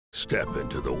Step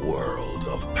into the world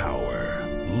of power,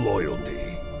 loyalty,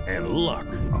 and luck.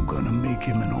 I'm gonna make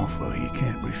him an offer he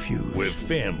can't refuse. With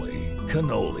family,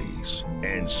 cannolis,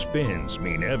 and spins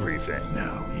mean everything.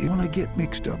 Now, you wanna get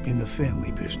mixed up in the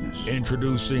family business.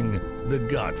 Introducing The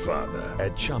Godfather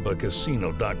at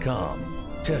ChumbaCasino.com.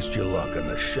 Test your luck in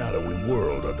the shadowy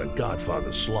world of The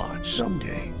Godfather slot.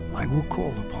 Someday, I will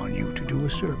call upon you to do a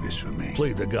service for me.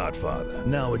 Play The Godfather,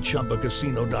 now at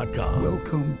ChumbaCasino.com.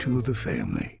 Welcome to the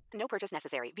family. No purchase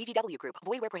necessary. VGW Group.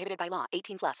 Void where prohibited by law.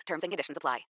 18 plus. Terms and conditions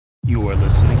apply. You are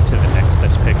listening to the Next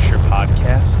Best Picture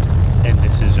podcast, and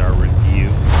this is our review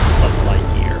of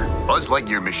Lightyear. Buzz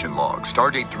Lightyear mission log,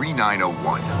 stardate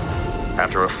 3901.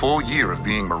 After a full year of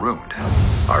being marooned,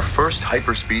 our first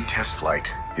hyperspeed test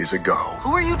flight is a go.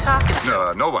 Who are you talking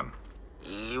to? No one.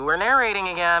 You were narrating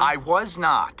again. I was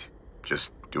not.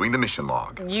 Just doing the mission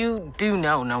log. You do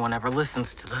know no one ever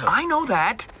listens to those. I know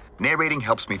that. Narrating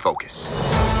helps me focus.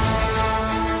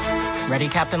 Ready,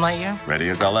 Captain Lightyear? Ready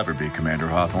as I'll ever be, Commander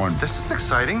Hawthorne. This is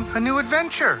exciting. A new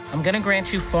adventure. I'm gonna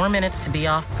grant you 4 minutes to be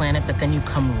off planet, but then you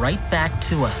come right back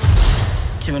to us.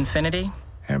 To infinity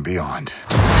and beyond.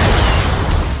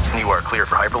 You are clear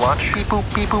for hyperlaunch. Beep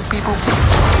boop, beep boop, beep boop.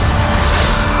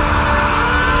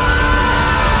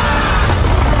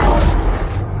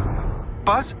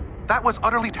 Buzz, that was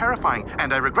utterly terrifying,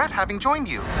 and I regret having joined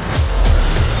you.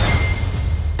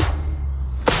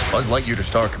 Buzz Lightyear to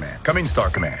Star Command. Come in, Star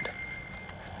Command.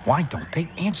 Why don't they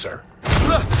answer?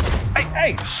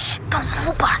 Hey! Shh! The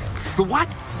robots. The what?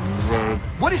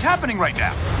 What is happening right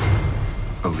now?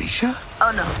 Alicia?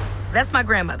 Oh, no. That's my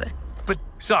grandmother. But,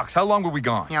 Socks, how long were we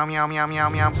gone? Meow, meow, meow, meow,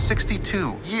 meow.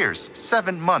 62 years,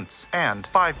 7 months, and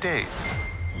 5 days.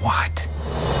 What?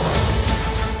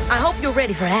 I hope you're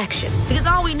ready for action, because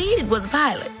all we needed was a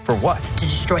pilot. For what? To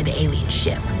destroy the alien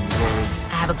ship.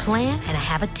 I have a plan, and I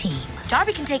have a team.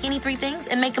 Jarvie can take any 3 things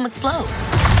and make them explode.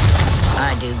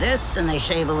 I do this, and they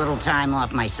shave a little time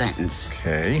off my sentence.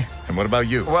 Okay. And what about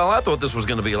you? Well, I thought this was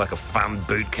going to be like a fun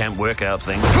boot camp workout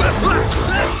thing.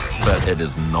 But it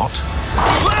is not.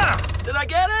 Did I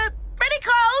get it? Pretty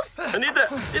close. I need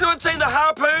the... Anyone seen the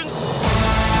harpoons?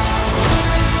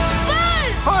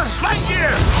 Buzz!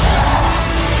 Lightyear!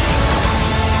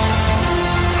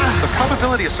 The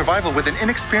probability of survival with an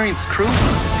inexperienced crew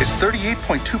is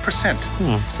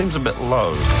 38.2%. Seems a bit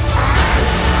low.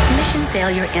 Mission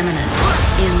failure imminent.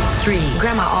 In 3.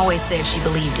 Grandma always said she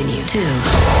believed in you. 2. 1.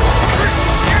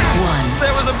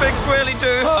 There was a big swirly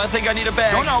too. Oh, I think I need a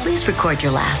bag. No. Please record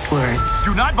your last words.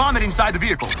 Do not vomit inside the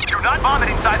vehicle. Do not vomit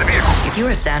inside the vehicle. If you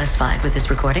are satisfied with this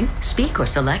recording, speak or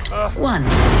select 1.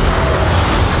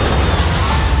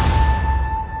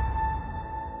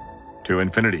 To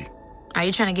infinity. Are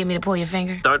you trying to get me to pull your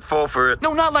finger? Don't fall for it.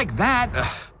 No, not like that.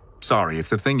 Sorry, it's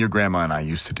a thing your grandma and I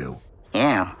used to do.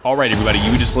 Yeah. All right, everybody,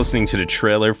 you were just listening to the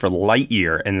trailer for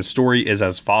Lightyear, and the story is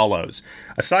as follows.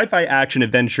 A sci-fi action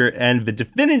adventure and the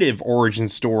definitive origin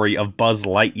story of Buzz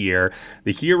Lightyear,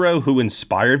 the hero who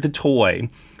inspired the toy.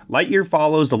 Lightyear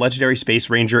follows the legendary space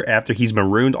ranger after he's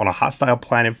marooned on a hostile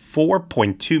planet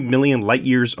 4.2 million light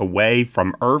years away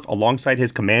from Earth alongside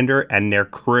his commander and their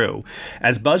crew.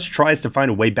 As Buzz tries to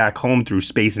find a way back home through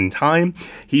space and time,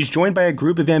 he's joined by a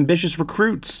group of ambitious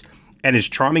recruits and his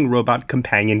charming robot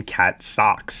companion cat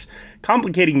Socks.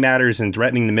 Complicating matters and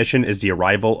threatening the mission is the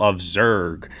arrival of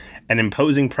Zurg, an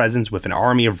imposing presence with an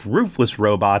army of ruthless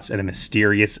robots and a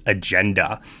mysterious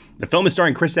agenda. The film is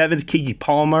starring Chris Evans, Keke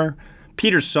Palmer,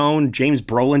 Peter Sohn, James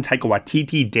Brolin, Taika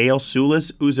Waititi, Dale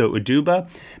Soulis, Uzo Aduba,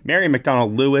 Mary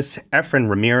McDonnell-Lewis, Efren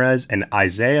Ramirez, and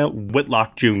Isaiah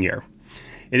Whitlock Jr.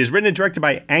 It is written and directed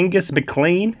by Angus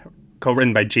MacLean,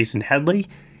 co-written by Jason Headley.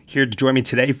 Here to join me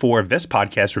today for this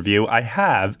podcast review, I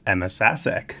have Emma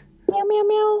Sasek. Meow, meow,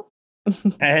 meow.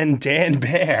 And Dan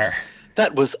Baer.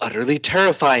 That was utterly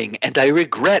terrifying, and I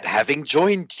regret having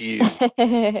joined you.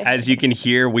 As you can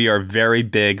hear, we are very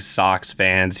big Sox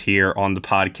fans here on the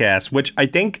podcast, which I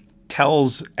think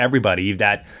tells everybody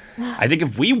that I think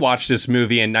if we watched this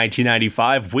movie in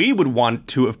 1995, we would want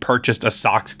to have purchased a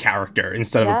Sox character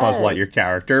instead of a Buzz Lightyear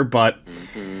character. But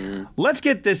let's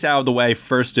get this out of the way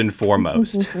first and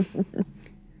foremost.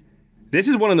 This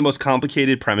is one of the most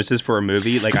complicated premises for a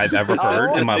movie like I've ever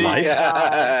heard in my life.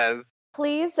 Yes.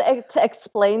 Please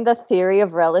explain the theory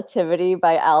of relativity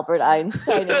by Albert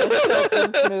Einstein in the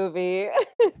children's movie.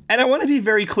 And I want to be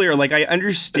very clear. Like, I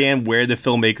understand where the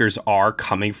filmmakers are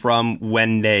coming from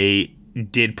when they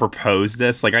did propose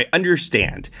this. Like, I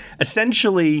understand.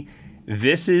 Essentially,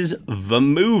 this is the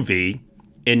movie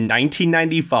in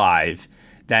 1995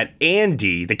 that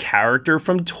Andy, the character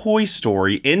from Toy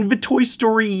Story, in the Toy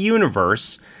Story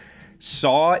universe,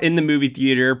 saw in the movie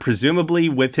theater, presumably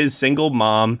with his single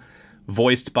mom,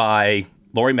 voiced by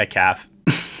Laurie Metcalf.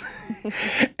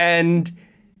 And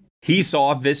he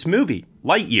saw this movie,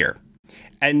 Lightyear.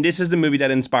 And this is the movie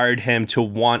that inspired him to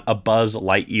want a Buzz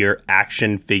Lightyear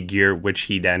action figure, which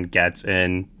he then gets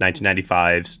in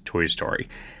 1995's Toy Story.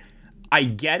 I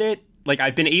get it. Like,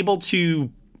 I've been able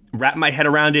to wrap my head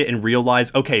around it and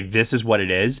realize, okay, this is what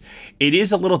it is. It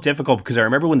is a little difficult because I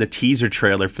remember when the teaser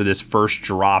trailer for this first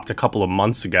dropped a couple of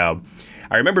months ago,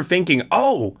 I remember thinking,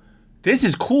 oh, this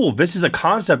is cool. This is a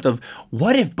concept of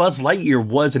what if Buzz Lightyear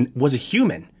was a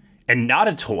human and not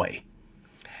a toy?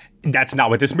 That's not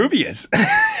what this movie is.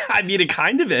 I mean, it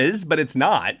kind of is, but it's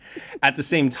not at the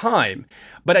same time.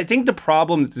 But I think the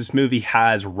problem that this movie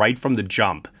has right from the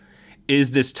jump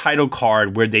is this title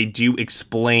card where they do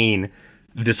explain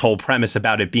this whole premise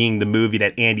about it being the movie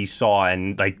that Andy saw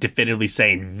and like definitively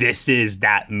saying this is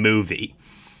that movie.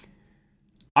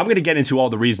 I'm going to get into all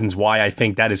the reasons why I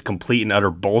think that is complete and utter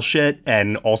bullshit,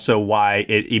 and also why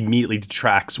it immediately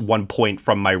detracts 1 point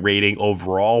from my rating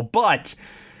overall. But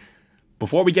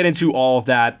before we get into all of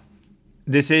that,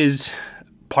 this is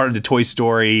part of the Toy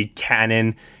Story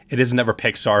canon. It is another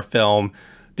Pixar film.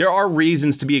 There are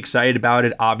reasons to be excited about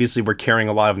it. Obviously, we're carrying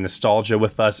a lot of nostalgia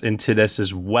with us into this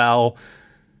as well.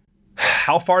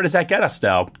 How far does that get us,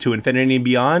 though? To infinity and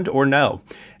beyond, or no?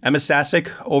 Emma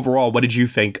Sasek, overall, what did you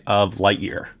think of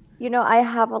Lightyear? You know, I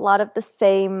have a lot of the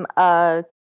same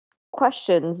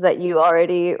questions that you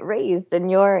already raised in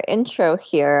your intro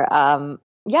here.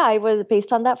 Yeah, I was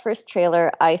based on that first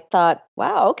trailer. I thought,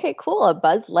 wow, okay, cool. A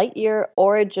Buzz Lightyear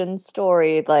origin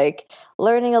story, like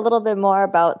learning a little bit more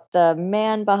about the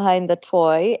man behind the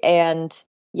toy. And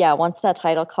yeah, once that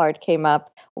title card came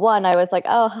up, one, I was like,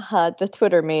 oh, haha, the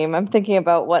Twitter meme. I'm thinking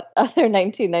about what other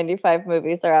 1995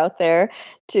 movies are out there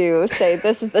to say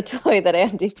this is the toy that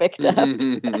Andy picked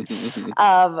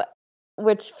up.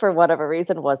 Which for whatever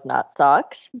reason was not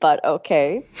socks, but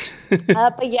okay.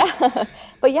 But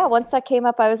yeah, once that came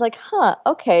up, I was like, huh,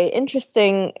 okay,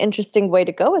 interesting way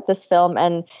to go with this film.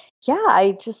 And yeah,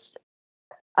 I just,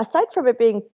 aside from it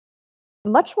being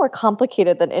much more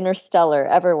complicated than Interstellar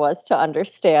ever was to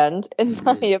understand, in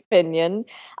my opinion,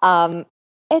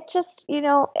 it just,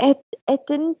 it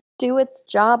didn't do its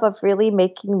job of really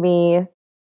making me,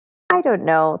 I don't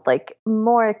know, like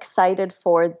more excited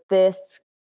for this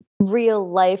real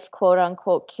life quote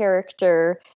unquote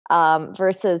character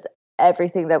versus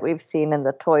everything that we've seen in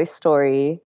the Toy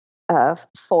Story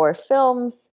 4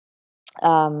 films.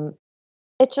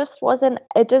 It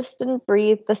just didn't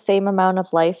breathe the same amount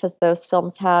of life as those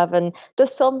films have, and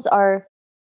those films are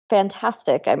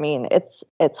fantastic. I mean,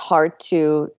 it's hard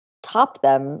to top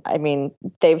them. I mean,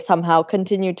 they've somehow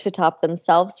continued to top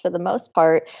themselves for the most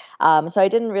part. So I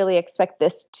didn't really expect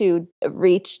this to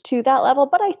reach to that level,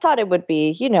 but I thought it would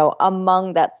be,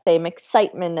 among that same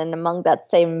excitement and among that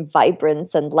same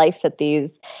vibrance and life that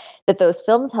those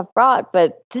films have brought.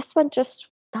 But this one just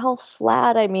fell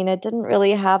flat. I mean, it didn't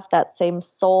really have that same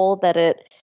soul that it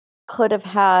could have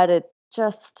had. It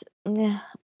just,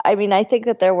 I mean, I think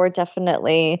that there were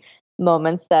definitely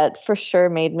moments that for sure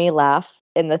made me laugh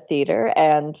in the theater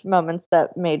and moments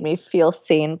that made me feel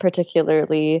seen,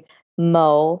 particularly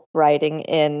Mo riding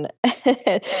in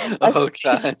a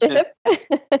spaceship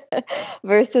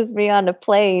versus me on a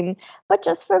plane. But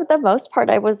just for the most part,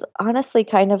 I was honestly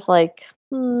kind of like,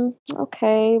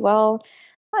 okay, well,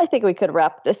 I think we could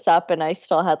wrap this up. And I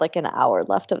still had like an hour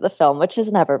left of the film, which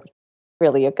is never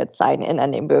really a good sign in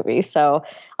any movie. So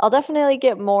I'll definitely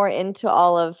get more into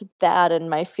all of that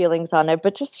and my feelings on it.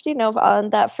 But just,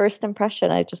 on that first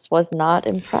impression, I just was not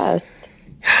impressed.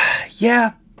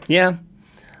 Yeah.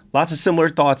 Lots of similar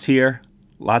thoughts here.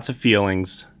 Lots of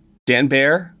feelings. Dan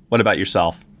Baer, what about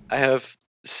yourself? I have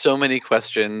so many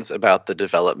questions about the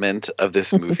development of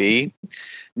this movie.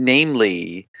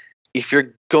 Namely, if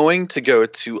you're going to go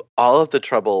to all of the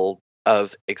trouble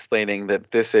of explaining that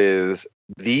this is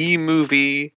the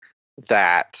movie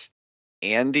that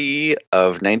Andy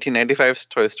of 1995's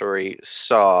Toy Story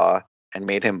saw and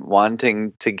made him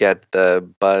wanting to get the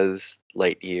Buzz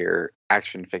Lightyear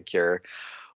action figure,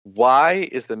 why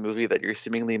is the movie that you're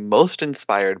seemingly most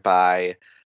inspired by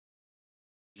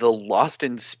the Lost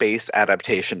in Space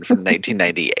adaptation from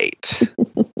 1998?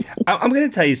 I'm going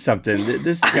to tell you something.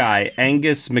 This guy,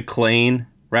 Angus MacLane,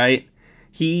 right?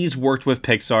 He's worked with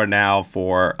Pixar now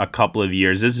for a couple of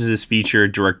years. This is his feature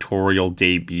directorial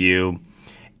debut.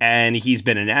 And he's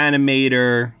been an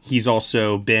animator. He's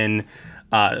also been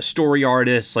a story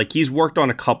artist. Like, he's worked on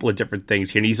a couple of different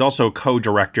things here. And he's also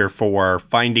co-director for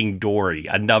Finding Dory,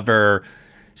 another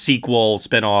sequel,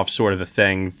 spinoff sort of a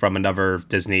thing from another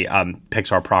Disney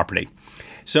Pixar property.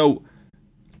 So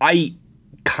I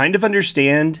kind of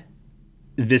understand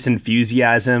this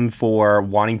enthusiasm for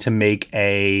wanting to make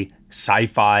a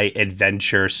sci-fi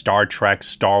adventure, Star Trek,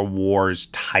 Star Wars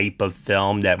type of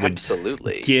film that would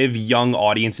give young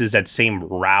audiences that same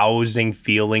rousing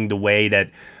feeling the way that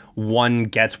one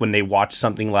gets when they watch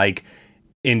something like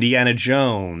Indiana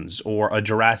Jones or a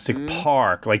Jurassic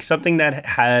Park, like something that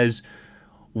has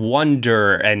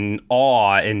wonder and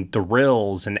awe and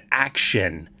thrills and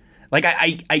action. Like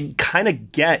I kind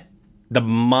of get the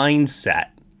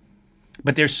mindset,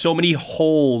 but there's so many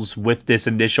holes with this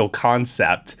initial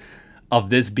concept of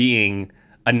this being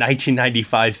a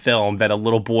 1995 film that a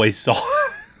little boy saw.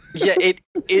 Yeah,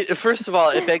 it first of all,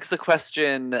 it begs the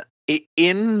question,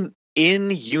 in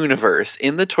universe,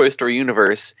 in the Toy Story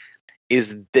universe,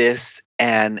 is this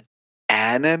an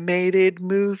animated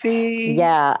movie?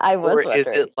 Yeah, I was Or wondering. is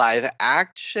it live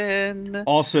action?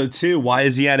 Also, too, why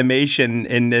is the animation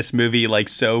in this movie like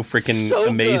so freaking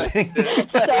amazing?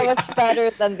 So much better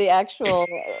than the actual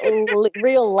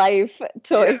real life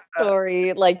Toy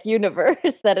Story like universe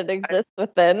that it exists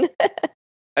within.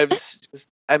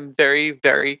 I'm very,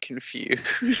 very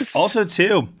confused. Also,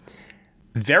 too,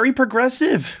 very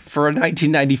progressive for a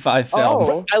 1995 film.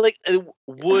 Oh. I like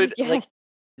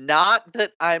not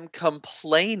that I'm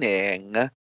complaining,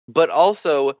 but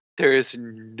also there's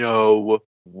no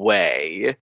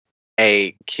way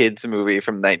a kids movie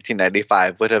from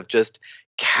 1995 would have just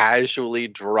casually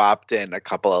dropped in a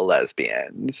couple of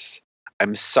lesbians.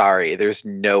 I'm sorry, there's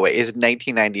no way. It's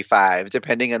 1995,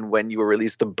 depending on when you were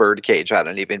released. The Birdcage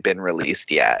hadn't even been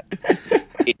released yet.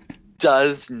 It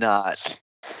does not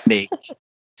make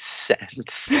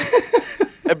sense.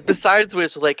 And besides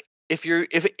which, like,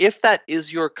 if that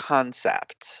is your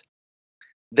concept,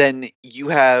 then you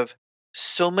have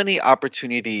so many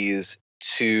opportunities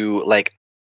to like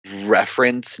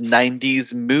reference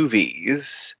 90s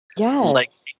movies. Yes. Like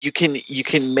you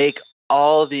can make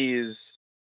all these,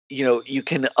 you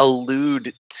can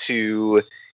allude to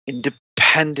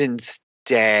Independence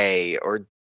Day or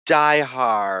Die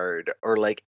Hard or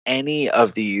like any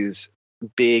of these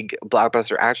big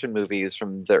blockbuster action movies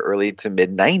from the early to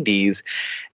mid 90s,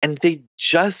 and they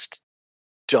just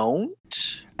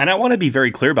don't. And I want to be very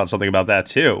clear about something about that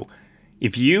too.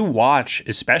 If you watch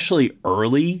especially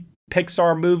early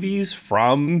Pixar movies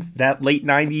from that late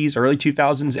 90s, early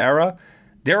 2000s era,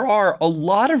 there are a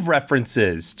lot of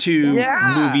references to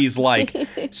movies like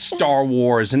Star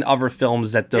Wars and other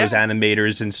films that those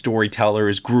animators and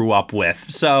storytellers grew up with.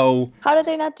 So how did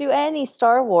they not do any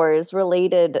Star Wars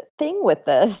related thing with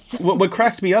this? What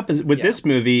cracks me up is with this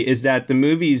movie is that the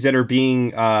movies that are being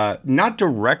not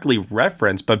directly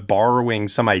referenced, but borrowing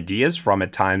some ideas from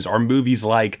at times are movies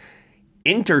like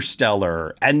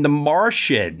Interstellar and The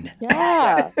Martian.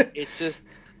 Yeah. It just,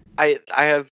 I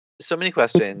have so many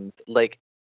questions. Like,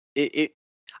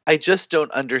 I just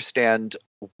don't understand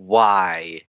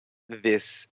why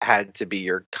this had to be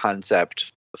your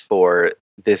concept for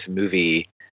this movie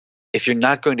if you're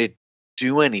not going to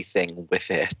do anything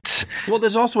with it. Well,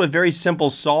 there's also a very simple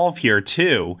solve here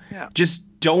too. Yeah.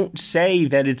 Just don't say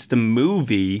that it's the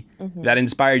movie that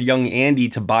inspired young Andy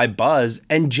to buy Buzz,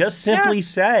 and just simply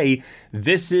say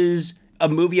this is a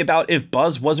movie about if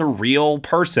Buzz was a real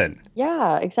person.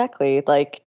 Yeah, exactly.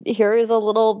 Like, here is a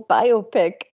little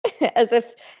biopic, as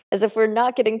if we're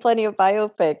not getting plenty of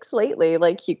biopics lately.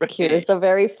 Like, here's a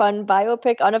very fun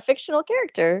biopic on a fictional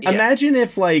character. Imagine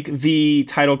if, like, the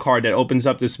title card that opens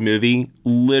up this movie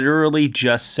literally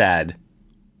just said,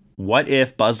 "What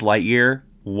if Buzz Lightyear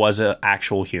was an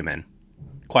actual human?" ?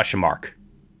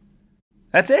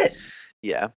 That's it.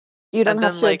 Yeah. You don't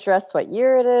have to address what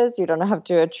year it is. You don't have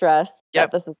to address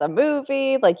that this is a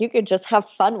movie. Like, you could just have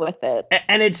fun with it.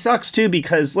 And it sucks, too,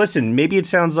 because, listen, maybe it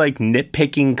sounds like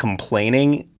nitpicking,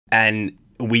 complaining, and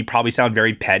we probably sound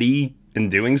very petty in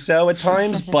doing so at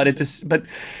times. but at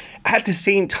the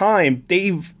same time,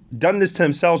 they've done this to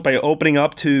themselves by opening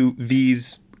up to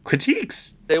these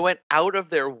critiques. They went out of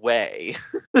their way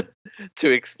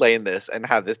to explain this and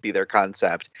have this be their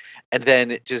concept, and then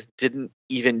it just didn't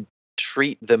even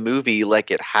treat the movie like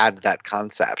it had that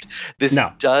concept. This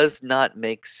does not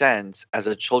make sense as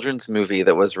a children's movie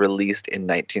that was released in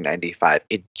 1995.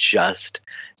 It just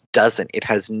doesn't. It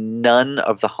has none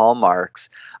of the hallmarks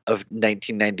of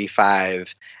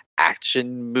 1995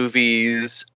 action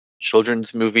movies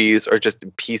children's movies or just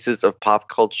pieces of pop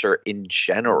culture in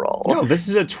general. No, this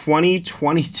is a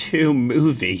 2022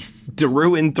 movie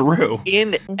through and through.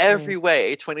 In every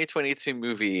way, a 2022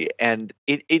 movie. And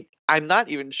I'm not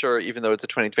even sure, even though it's a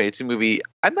 2022 movie,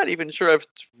 I'm not even sure if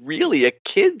it's really a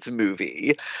kid's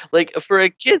movie. Like, for a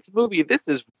kid's movie, this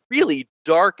is really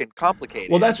dark and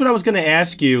complicated. Well, that's what I was going to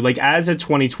ask you. Like, as a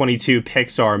 2022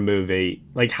 Pixar movie,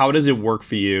 like, how does it work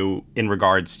for you in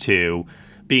regards to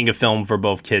being a film for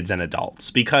both kids and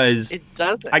adults? Because it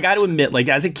doesn't. I got to admit, like,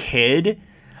 as a kid,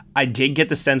 I did get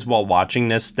the sense while watching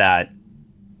this that,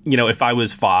 you know, if I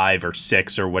was 5 or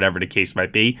 6 or whatever the case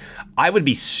might be, I would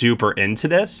be super into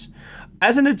this.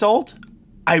 As an adult,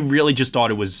 I really just thought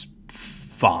it was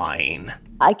fine.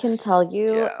 I can tell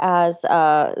you, as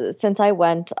since I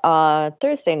went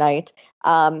Thursday night,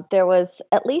 there was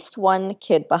at least one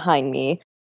kid behind me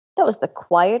that was the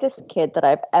quietest kid that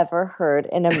I've ever heard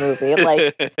in a movie.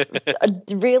 Like,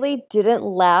 really didn't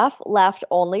laugh. Laughed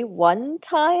only one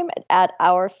time at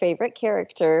our favorite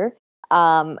character,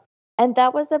 and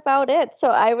that was about it. So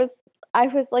I was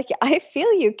like, I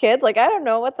feel you, kid. Like, I don't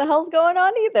know what the hell's going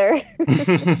on either.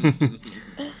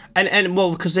 And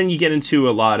well, because then you get into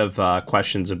a lot of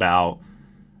questions about,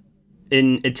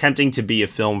 in attempting to be a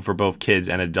film for both kids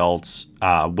and adults,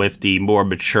 with the more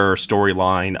mature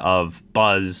storyline of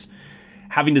Buzz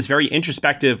having this very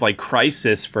introspective, like,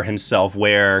 crisis for himself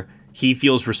where he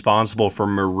feels responsible for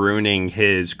marooning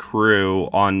his crew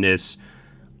on this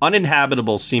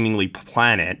uninhabitable, seemingly,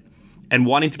 planet and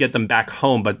wanting to get them back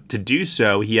home. But to do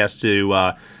so, he has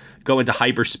to go into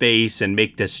hyperspace and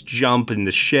make this jump in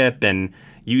the ship and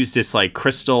use this, like,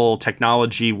 crystal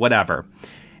technology, whatever.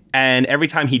 And every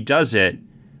time he does it,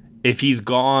 if he's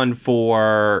gone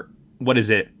for, what is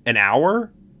it, an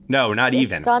hour? No, not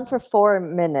even. It's gone for 4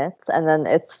 minutes, and then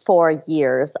it's 4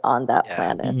 years on that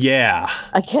planet. Yeah.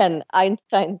 Again,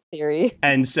 Einstein's theory.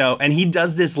 And he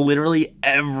does this literally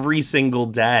every single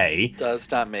day.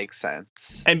 Does not make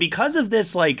sense. And because of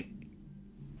this, like,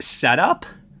 setup,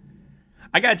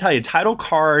 I gotta tell you, title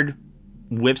card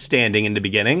withstanding in the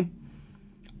beginning,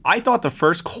 I thought the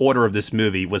first quarter of this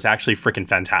movie was actually freaking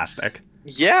fantastic.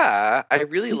 Yeah, I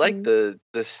really like the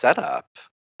setup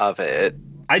of it.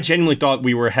 I genuinely thought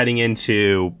we were heading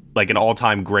into, like, an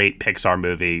all-time great Pixar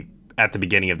movie at the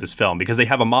beginning of this film, because they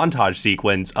have a montage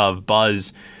sequence of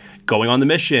Buzz going on the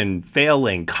mission,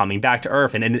 failing, coming back to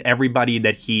Earth, and then everybody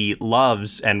that he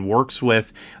loves and works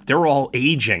with, they're all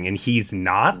aging and he's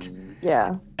not.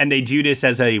 Yeah. And they do this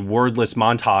as a wordless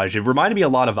montage. It reminded me a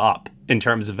lot of Up in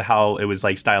terms of how it was,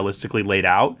 like, stylistically laid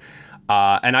out.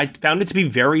 And I found it to be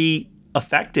very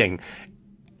affecting.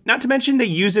 Not to mention they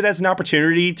use it as an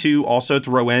opportunity to also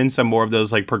throw in some more of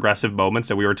those, like, progressive moments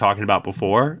that we were talking about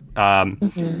before.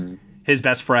 His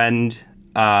best friend,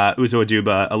 Uzo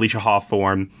Aduba, Alicia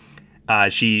Hawthorne,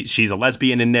 she's a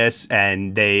lesbian in this,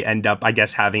 and they end up, I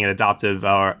guess, having an adoptive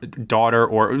daughter,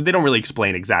 or they don't really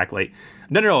explain exactly.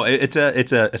 No, it's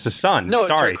a son. No,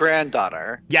 sorry. it's her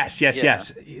granddaughter. Yes. Yeah.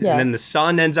 And then the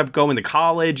son ends up going to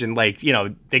college, and, like, you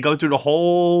know, they go through the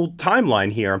whole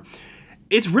timeline here.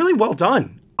 It's really well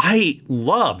done. I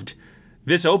loved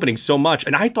this opening so much,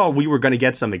 and I thought we were going to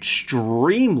get some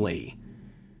extremely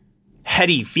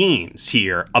heady themes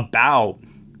here about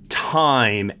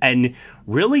time and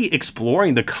really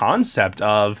exploring the concept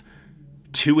of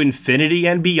to infinity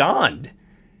and beyond,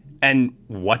 and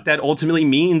what that ultimately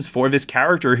means for this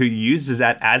character who uses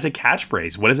that as a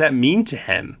catchphrase. What does that mean to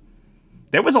him?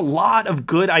 There was a lot of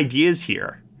good ideas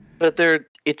here. But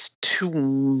it's too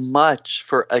much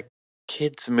for a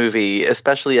kids movie,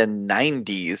 especially a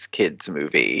 90s kids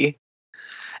movie.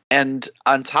 And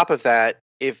on top of that,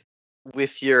 if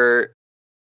with the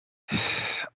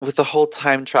whole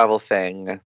time travel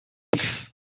thing,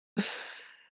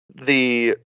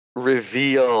 the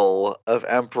reveal of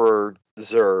Emperor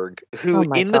Zurg, who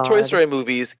in the Toy Story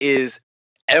movies is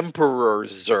Emperor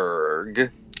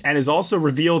Zurg, and is also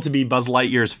revealed to be Buzz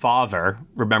Lightyear's father,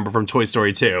 remember, from Toy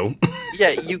Story 2. Yeah,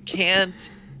 you can't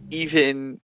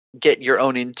even get your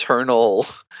own internal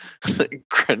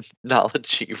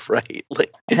chronology right.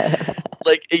 Like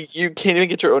you can't even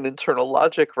get your own internal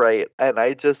logic right. And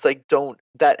I just, like, don't.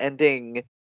 That ending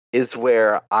is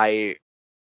where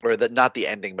not the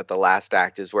ending, but the last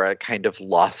act is where I kind of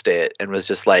lost it and was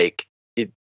just like,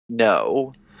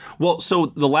 no. Well, so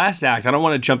the last act, I don't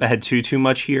want to jump ahead too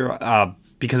much here,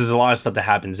 because there's a lot of stuff that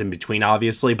happens in between,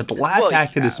 obviously. But the last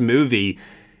act of this movie,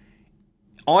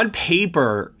 on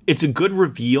paper, it's a good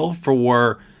reveal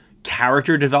for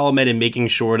character development and making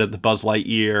sure that the Buzz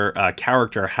Lightyear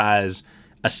character has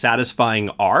a satisfying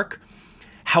arc.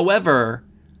 However,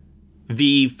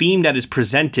 the theme that is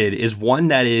presented is one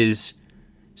that is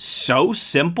so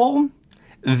simple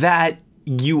that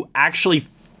you actually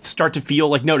start to feel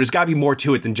like, no, there's got to be more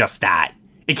to it than just that.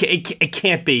 It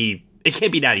can't be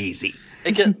that easy.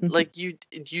 Again, like you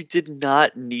did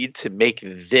not need to make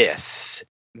this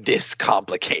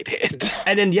complicated.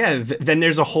 And then then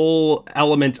there's a whole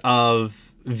element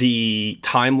of the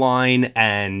timeline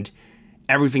and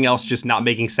everything else just not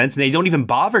making sense, and they don't even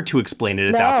bother to explain it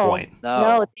at that point.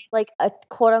 No, they like a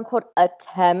quote unquote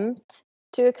attempt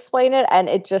to explain it, and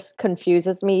it just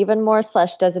confuses me even more.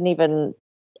 / doesn't even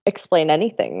explain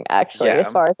anything actually,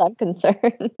 as far as I'm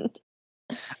concerned.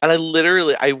 And I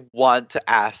want to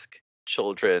ask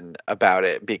children about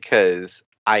it, because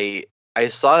I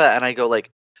saw that and I go like,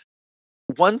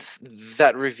 once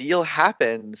that reveal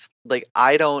happens, like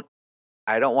I don't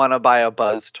want to buy a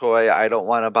Buzz toy. I don't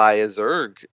want to buy a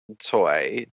Zurg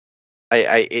toy.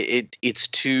 It's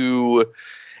too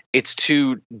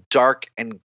dark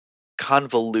and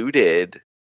convoluted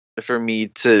for me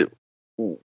to.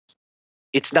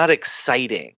 It's not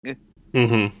exciting.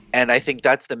 Mm-hmm. And I think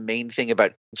that's the main thing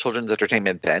about children's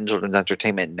entertainment then, children's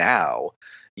entertainment now.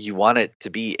 You want it to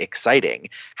be exciting.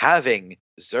 Having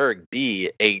Zurg be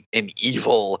an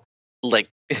evil, like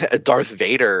a Darth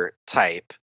Vader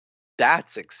type,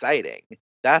 that's exciting.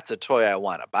 That's a toy I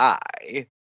want to buy.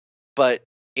 But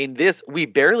in this, we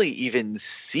barely even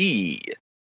see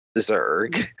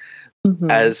Zurg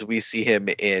as we see him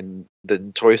in the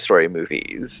Toy Story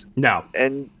movies. No.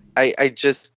 And I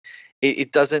just,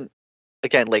 it doesn't,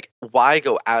 again, like, why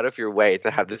go out of your way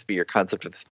to have this be your concept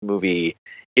of this movie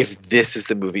if this is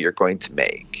the movie you're going to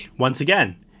make? Once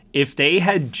again, if they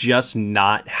had just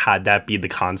not had that be the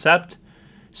concept,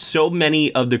 so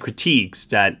many of the critiques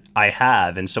that I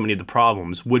have and so many of the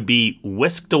problems would be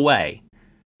whisked away.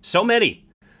 So many.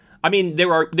 I mean, there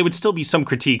would still be some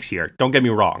critiques here. Don't get me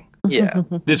wrong. Yeah.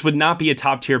 This would not be a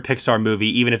top tier Pixar movie,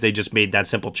 even if they just made that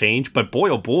simple change. But boy,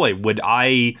 oh boy, would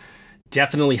I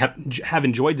definitely have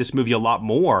enjoyed this movie a lot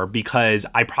more, because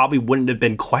I probably wouldn't have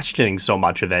been questioning so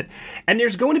much of it. And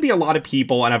there's going to be a lot of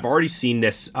people, and I've already seen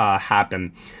this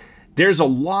happen. There's a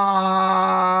lot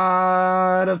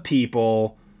of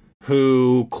people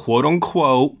who, quote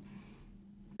unquote,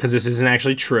 because this isn't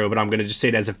actually true, but I'm going to just say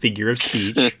it as a figure of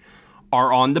speech,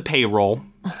 are on the payroll,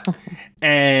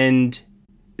 and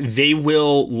they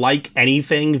will like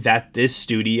anything that this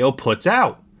studio puts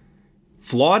out,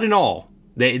 flawed and all.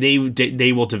 They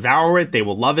will devour it. They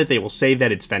will love it. They will say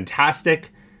that it's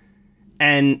fantastic,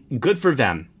 and good for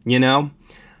them. You know,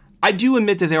 I do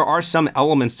admit that there are some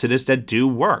elements to this that do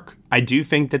work. I do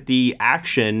think that the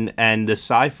action and the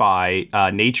sci-fi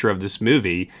nature of this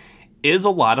movie is a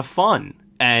lot of fun,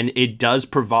 and it does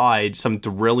provide some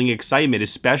thrilling excitement,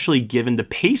 especially given the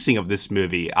pacing of this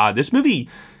movie. This movie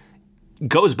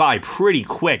goes by pretty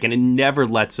quick, and it never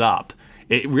lets up.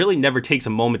 It really never takes a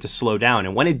moment to slow down.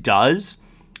 And when it does,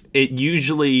 it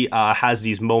usually has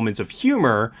these moments of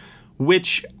humor,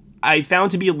 which I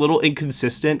found to be a little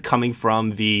inconsistent coming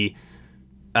from the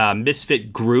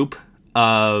misfit group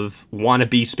of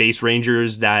wannabe space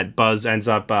rangers that Buzz ends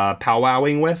up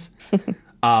powwowing with.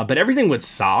 But everything with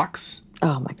Socks,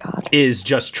 oh my god, is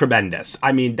just tremendous.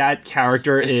 I mean, that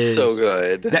character is so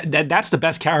good. That's the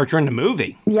best character in the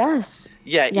movie. Yes.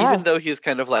 Yeah, yes. Even though he's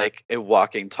kind of like a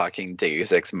walking, talking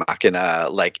Deus Ex Machina,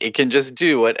 like it can just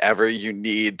do whatever you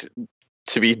need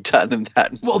to be done in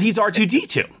that. Well, he's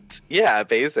R2-D2. Yeah,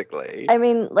 basically. I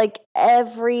mean, like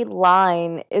every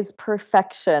line is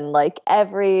perfection. Like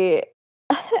every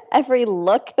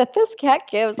look that this cat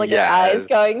gives, like her eyes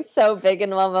going so big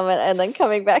in one moment and then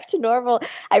coming back to normal.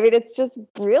 I mean, it's just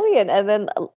brilliant. And then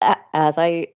as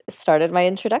I started my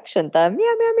introduction, the meow,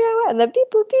 meow, meow, and the beep,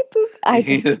 boop, beep, boop.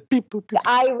 Beep, boop, beep.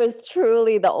 I was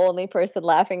truly the only person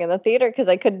laughing in the theater because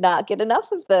I could not get enough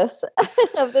of this,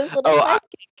 of this little sidekick.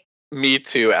 Me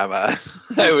too, Emma.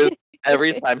 I was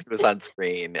every time he was on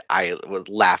screen, I was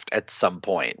laughed at some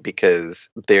point because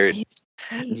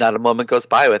not a moment goes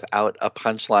by without a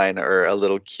punchline or a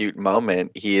little cute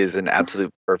moment. He is an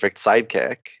absolute perfect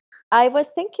sidekick. I was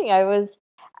thinking, I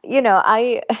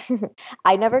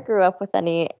never grew up with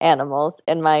any animals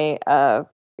in my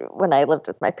when I lived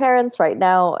with my parents. Right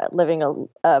now, living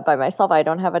by myself, I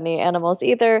don't have any animals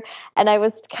either. And I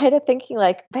was kind of thinking,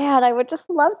 like, man, I would just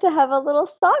love to have a little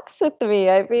Socks with me.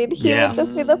 I mean, he would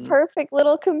just be the perfect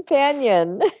little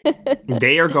companion.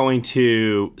 They are going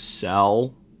to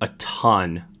sell a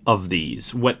ton of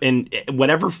these, in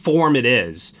whatever form it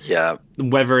is. Yeah.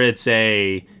 Whether it's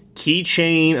a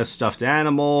keychain, a stuffed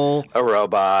animal, a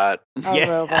robot. A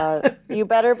robot. You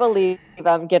better believe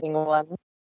I'm getting one.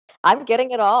 I'm getting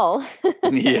it all.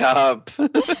 Yep.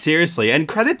 Seriously. And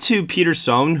credit to Peter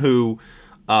Sohn, who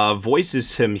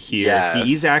voices him here. Yes.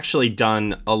 He's actually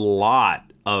done a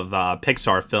lot of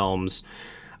Pixar films.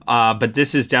 But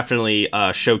this is definitely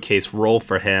a showcase role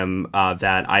for him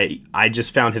that I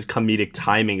just found his comedic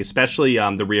timing, especially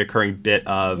the reoccurring bit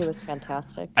of... He was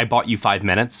fantastic. I bought you 5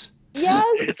 minutes. Yes!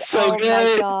 It's so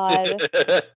good. Oh my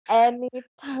god.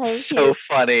 Anytime. So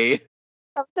funny.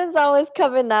 Something's always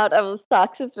coming out of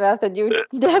Sox' mouth and you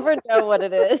never know what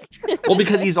it is. Well,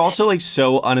 because he's also like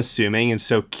so unassuming and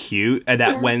so cute, and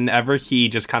that whenever he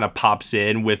just kind of pops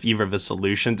in with either the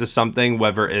solution to something,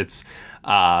 whether it's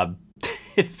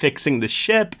fixing the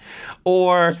ship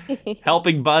or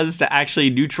helping Buzz to actually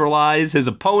neutralize his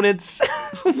opponents.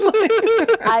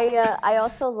 I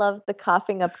also love the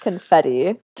coughing up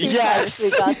confetti. Yes!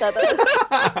 We got that.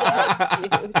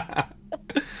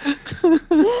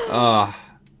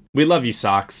 We love you,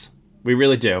 Sox. We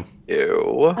really do.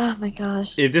 Ew. Oh my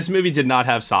gosh. If this movie did not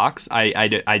have Sox,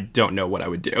 I don't know what I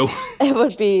would do. It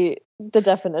would be the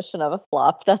definition of a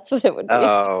flop. That's what it would be.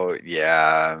 Oh,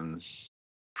 yeah.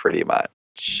 Pretty much.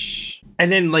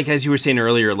 And then, like, as you were saying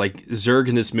earlier, like, Zurg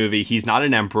in this movie, he's not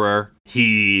an emperor.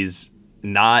 He's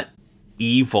not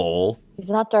evil. He's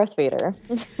not Darth Vader.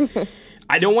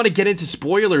 I don't want to get into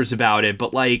spoilers about it,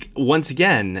 but, like, once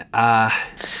again...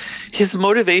 His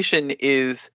motivation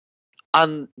is,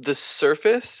 on the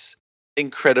surface,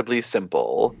 incredibly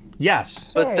simple.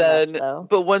 Yes. But then,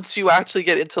 but once you actually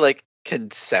get into, like,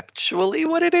 conceptually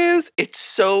what it is, it's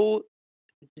so...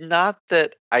 Not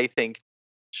that I think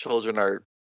children are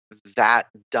that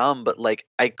dumb, but like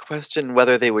I question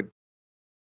whether they would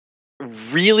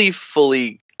really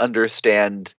fully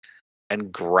understand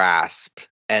and grasp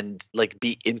and like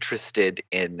be interested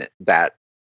in that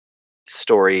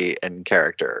story and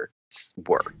character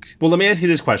work. Well, let me ask you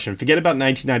this question. Forget about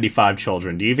 1995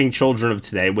 children. Do you think children of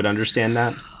today would understand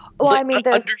that? Well, like, I mean,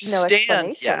 there's understand, no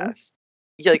explanation. Yes.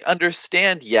 Yeah, like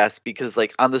understand, yes, because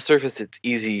like on the surface it's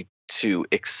easy to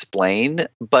explain,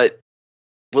 but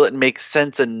will it make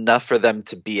sense enough for them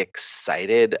to be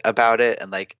excited about it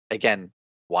and like again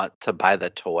want to buy the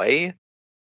toy?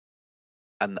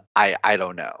 And I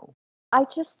don't know. I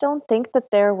just don't think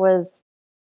that there was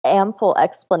ample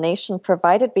explanation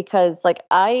provided because like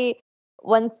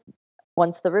once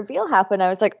the reveal happened, I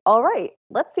was like, all right,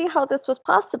 let's see how this was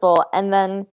possible. And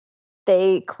then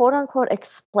they quote unquote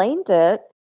explained it,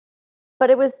 but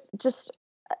it was just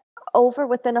over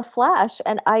within a flash.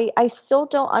 And I still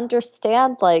don't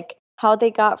understand like how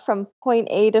they got from point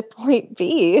A to point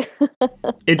B.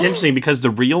 It's interesting because the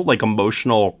real like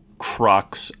emotional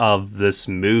crux of this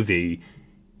movie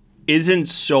isn't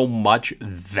so much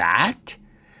that,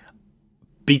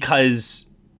 because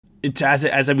it's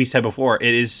as we said before,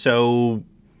 it is so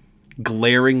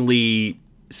glaringly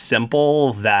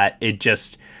simple that it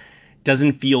just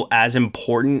doesn't feel as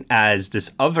important as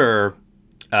this other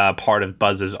part of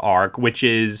Buzz's arc, which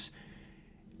is,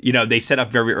 you know, they set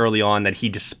up very early on that he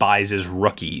despises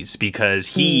rookies because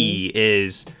he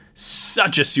is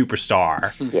such a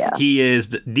superstar. Yeah. He is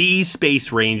the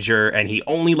Space Ranger, and he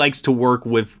only likes to work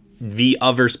with the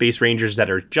other Space Rangers that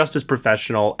are just as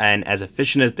professional and as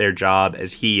efficient at their job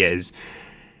as he is.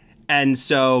 And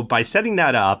so by setting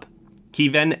that up, he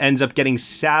then ends up getting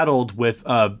saddled with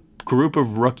a group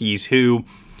of rookies who,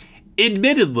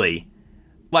 admittedly,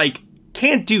 like,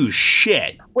 can't do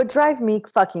shit. Would drive me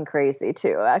fucking crazy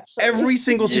too, actually. Every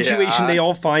single situation they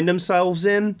all find themselves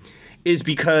in is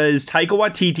because Taika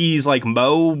Waititi's like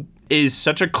Mo is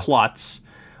such a klutz,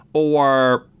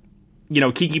 or, you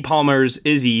know, Keke Palmer's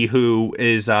Izzy, who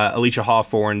is Alicia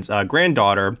Hawthorne's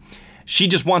granddaughter, she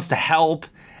just wants to help.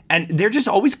 And they're just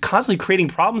always constantly creating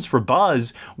problems for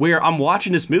Buzz, where I'm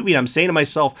watching this movie and I'm saying to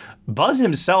myself, Buzz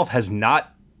himself has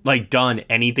not like done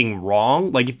anything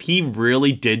wrong. Like if he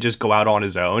really did just go out on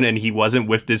his own and he wasn't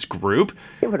with this group,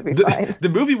 it would be fine. The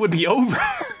movie would be over.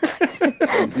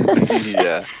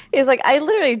 Yeah. He's like, I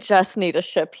literally just need a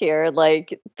ship here.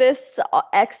 Like this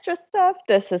extra stuff,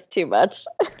 this is too much.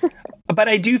 But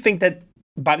I do think that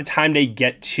by the time they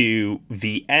get to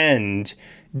the end,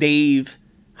 they've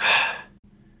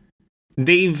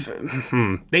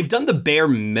done the bare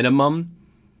minimum,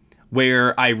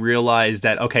 where I realized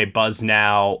that, okay, Buzz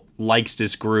now likes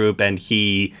this group and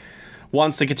he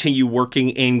wants to continue working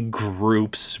in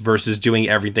groups versus doing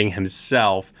everything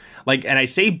himself. Like, and I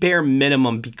say bare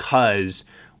minimum because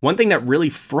one thing that really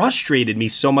frustrated me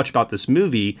so much about this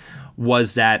movie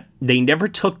was that they never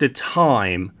took the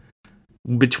time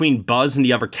between Buzz and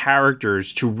the other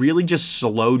characters to really just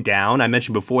slow down. I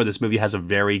mentioned before, this movie has a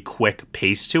very quick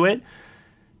pace to it.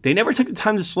 They never took the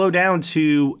time to slow down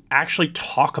to actually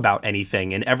talk about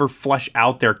anything and ever flesh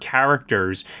out their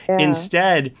characters. Yeah.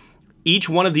 Instead, each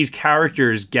one of these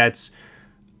characters gets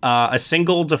a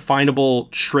single definable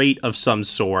trait of some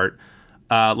sort,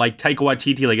 like Taika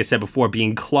Waititi, like I said before,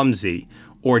 being clumsy,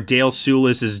 or Dale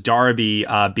Soulis's Darby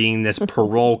being this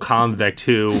parole convict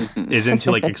who is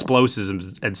into like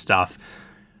explosives and stuff.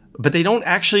 But they don't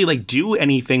actually like do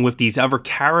anything with these other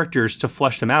characters to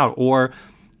flesh them out or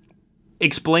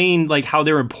explain like how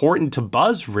they're important to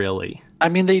Buzz, really. I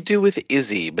mean, they do with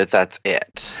Izzy, but that's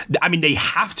it. I mean, they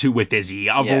have to with Izzy.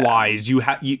 Otherwise, you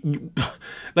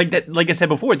like that. Like I said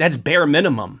before, that's bare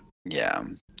minimum. Yeah.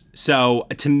 So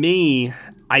to me,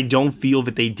 I don't feel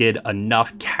that they did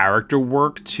enough character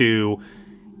work to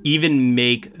even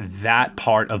make that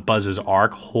part of Buzz's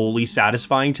arc wholly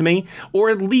satisfying to me, or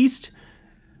at least,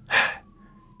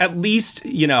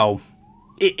 you know,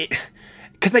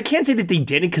 because I can't say that they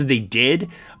didn't, because they did,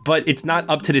 but it's not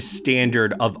up to the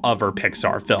standard of other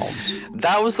Pixar films.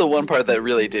 That was the one part that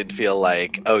really did feel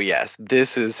like, oh yes,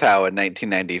 this is how a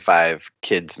 1995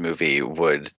 kids movie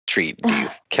would treat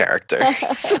these characters.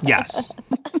 Yes.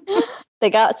 They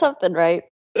got something right.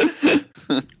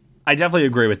 I definitely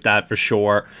agree with that for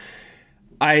sure.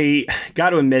 I got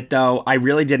to admit, though, I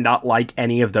really did not like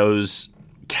any of those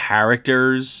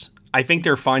characters. I think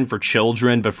they're fine for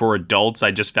children, but for adults,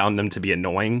 I just found them to be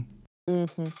annoying.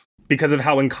 Mm-hmm. Because of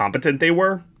how incompetent they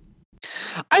were.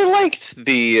 I liked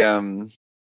the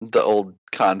old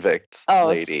convict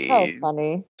lady. Oh, so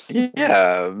funny.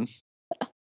 Yeah.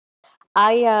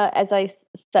 As I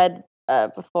said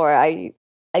before, I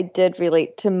did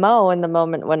relate to Mo in the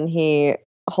moment when he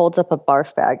holds up a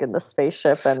barf bag in the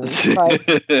spaceship and like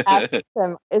asks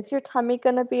him, "Is your tummy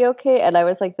gonna be okay?" And I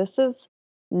was like, "This is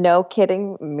no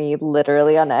kidding me,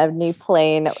 literally on any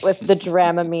plane with the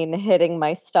Dramamine hitting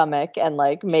my stomach and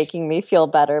like making me feel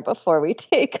better before we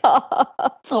take off."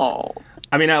 Oh.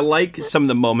 I mean, I like some of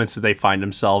the moments that they find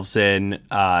themselves in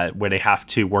where they have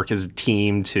to work as a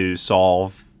team to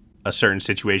solve a certain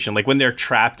situation. Like when they're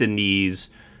trapped in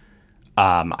these,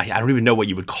 I don't even know what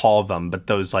you would call them, but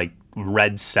those like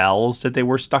red cells that they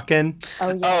were stuck in.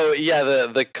 Oh yeah,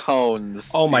 the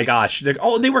cones. Oh my gosh.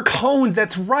 They were cones.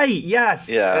 That's right. Yes.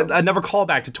 Yeah. Another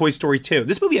callback to Toy Story 2.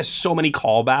 This movie has so many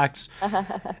callbacks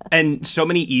and so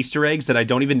many Easter eggs that I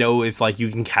don't even know if like you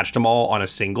can catch them all on a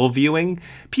single viewing.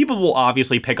 People will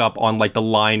obviously pick up on like the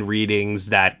line readings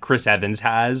that Chris Evans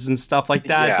has and stuff like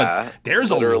that. Yeah, but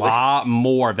there's literally a lot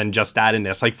more than just that in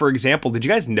this. Like, for example, did you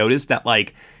guys notice that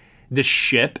like the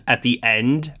ship at the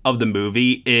end of the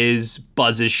movie is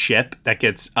Buzz's ship that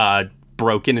gets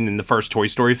broken in the first Toy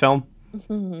Story film?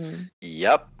 Mm-hmm.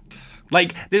 Yep.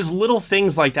 Like, there's little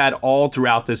things like that all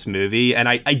throughout this movie, and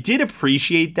I did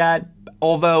appreciate that,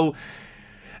 although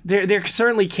there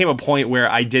certainly came a point where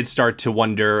I did start to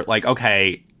wonder, like,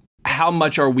 okay, how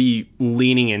much are we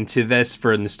leaning into this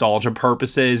for nostalgia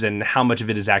purposes, and how much of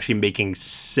it is actually making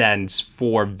sense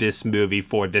for this movie,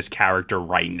 for this character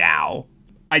right now?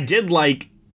 I did like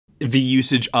the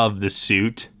usage of the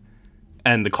suit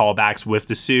and the callbacks with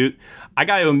the suit. I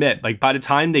gotta admit, like by the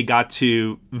time they got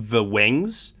to the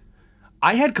wings,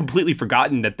 I had completely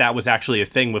forgotten that was actually a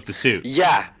thing with the suit.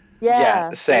 Yeah,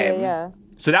 same. Yeah.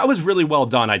 So that was really well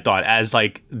done, I thought, as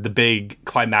like the big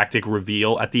climactic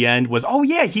reveal at the end was, oh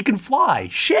yeah, he can fly.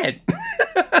 Shit.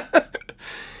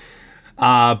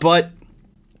 And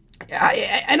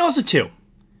also too,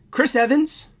 Chris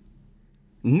Evans,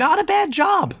 not a bad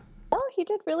job. Oh, he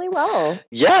did really well.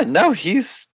 Yeah, no, he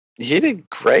did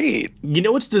great. You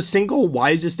know what's the single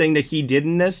wisest thing that he did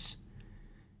in this?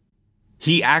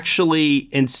 He actually,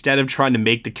 instead of trying to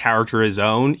make the character his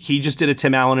own, he just did a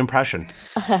Tim Allen impression.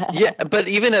 Yeah, but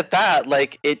even at that,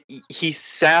 like he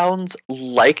sounds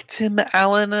like Tim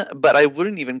Allen, but I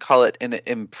wouldn't even call it an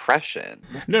impression.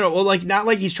 No, well, like not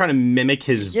like he's trying to mimic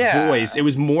his voice. It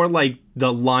was more like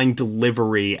the line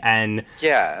delivery and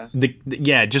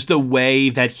just the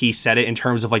way that he said it in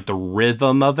terms of like the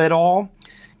rhythm of it all.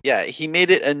 Yeah, he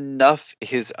made it enough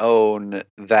his own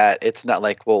that it's not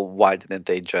like, well, why didn't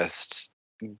they just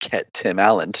get Tim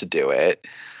Allen to do it?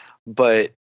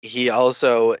 But he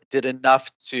also did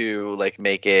enough to like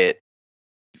make it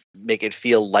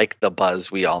feel like the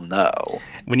Buzz we all know.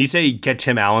 When you say get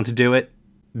Tim Allen to do it,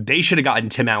 they should have gotten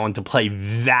Tim Allen to play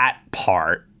that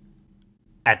part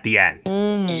at the end.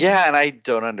 Yeah, and I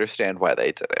don't understand why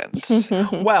they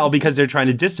didn't. Well, because they're trying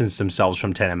to distance themselves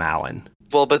from Tim Allen.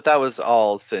 Well, but that was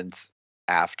all since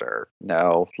after.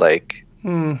 No, like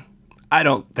I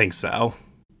don't think so.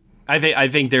 I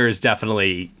think there is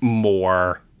definitely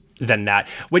more than that,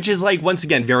 which is like once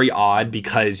again very odd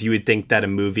because you would think that a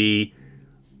movie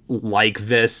like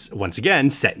this, once again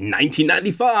set in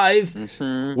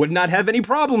 1995, would not have any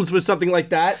problems with something like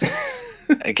that.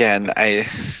 Again,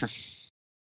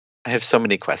 I have so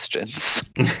many questions.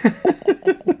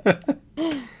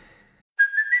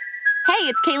 Hey,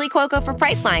 it's Kaylee Cuoco for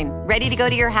Priceline. Ready to go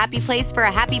to your happy place for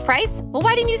a happy price? Well,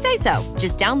 why didn't you say so?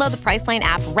 Just download the Priceline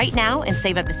app right now and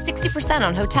save up to 60%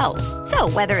 on hotels. So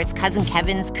whether it's Cousin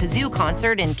Kevin's Kazoo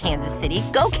Concert in Kansas City,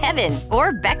 go Kevin,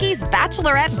 or Becky's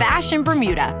Bachelorette Bash in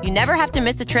Bermuda, you never have to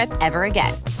miss a trip ever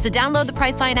again. So download the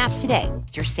Priceline app today.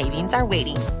 Your savings are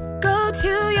waiting. Go to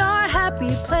your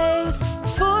happy place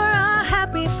for a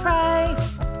happy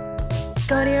price.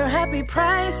 Go to your happy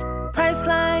price,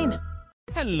 Priceline.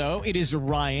 Hello, it is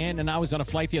Ryan, and I was on a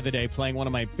flight the other day playing one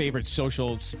of my favorite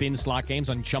social spin slot games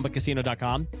on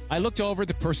ChumbaCasino.com. I looked over at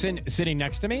the person sitting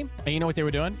next to me, and you know what they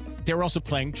were doing? They were also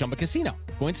playing Chumba Casino.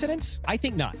 Coincidence? I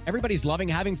think not. Everybody's loving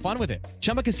having fun with it.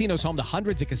 Chumba Casino is home to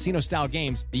hundreds of casino-style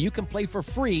games that you can play for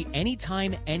free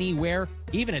anytime, anywhere,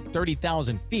 even at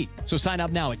 30,000 feet. So sign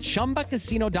up now at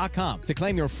ChumbaCasino.com to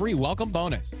claim your free welcome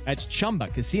bonus. That's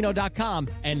ChumbaCasino.com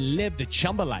and live the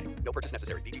Chumba life. No purchase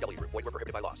necessary. VGW. Void where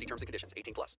prohibited by law. See terms and conditions.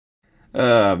 18+.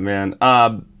 Oh, man.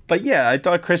 But yeah, I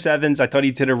thought Chris Evans, I thought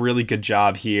he did a really good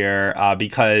job here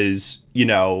because, you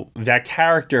know, that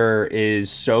character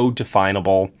is so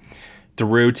definable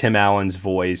through Tim Allen's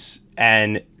voice.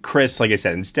 And Chris, like I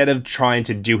said, instead of trying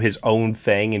to do his own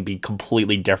thing and be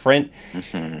completely different,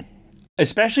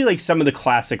 especially like some of the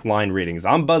classic line readings,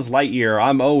 I'm Buzz Lightyear,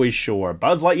 I'm always sure,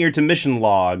 Buzz Lightyear to mission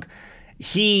log,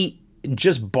 he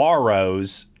just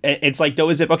borrows. It's like, though,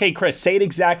 as if, okay, Chris, say it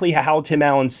exactly how Tim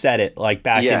Allen said it, like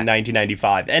back in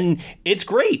 1995. And it's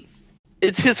great.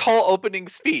 It's his whole opening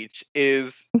speech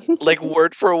is like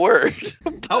word for word.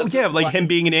 Oh, yeah, like him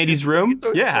being in Andy's room?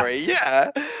 Yeah. Yeah.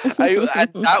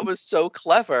 That was so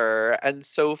clever and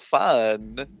so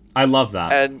fun. I love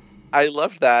that. And I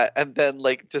loved that. And then,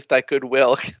 like, just that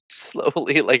goodwill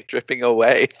slowly, like, dripping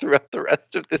away throughout the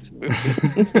rest of this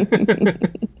movie.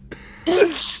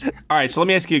 All right, so let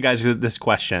me ask you guys this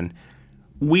question.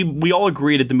 We all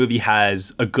agree that the movie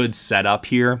has a good setup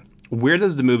here. Where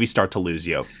does the movie start to lose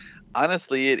you?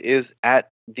 Honestly, it is at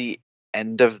the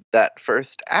end of that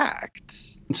first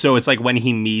act. So it's like when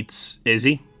he meets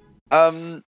Izzy?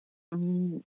 Kind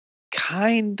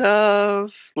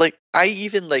of. Like,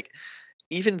 even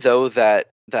though that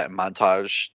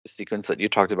montage sequence that you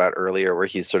talked about earlier where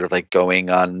he's sort of like going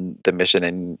on the mission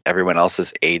and everyone else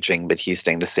is aging but he's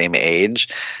staying the same age,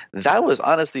 that was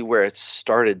honestly where it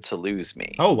started to lose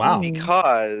me. Oh, wow.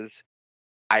 Because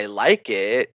I like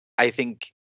it. I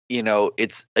think, you know,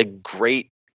 it's a great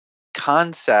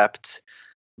concept,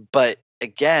 but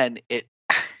again,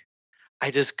 I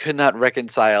just could not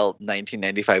reconcile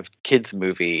 1995 kids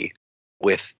movie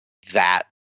with that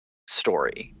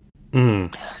story.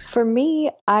 For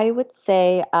me, I would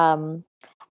say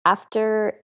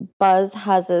after Buzz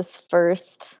has his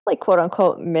first, like, quote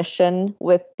unquote, mission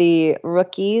with the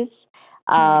rookies,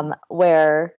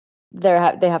 where they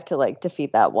have to like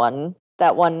defeat that one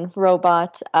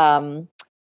robot.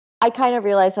 I kind of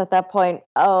realized at that point,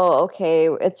 oh, okay,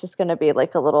 it's just going to be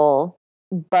like a little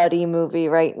buddy movie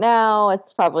right now.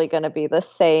 It's probably going to be the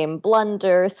same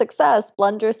blunder success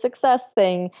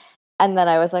thing. And then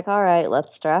I was like, all right,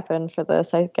 let's strap in for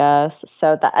this, I guess.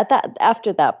 So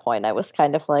after that point, I was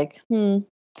kind of like,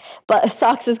 but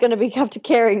Socks is going to have to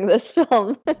carrying this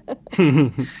film.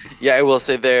 Yeah, I will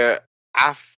say there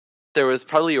was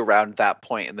probably around that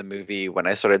point in the movie when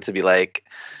I started to be like,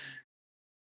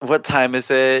 what time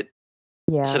is it?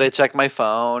 Yeah. Should I check my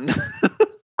phone?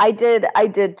 I did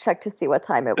check to see what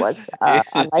time it was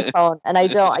on my phone, and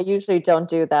I usually don't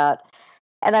do that.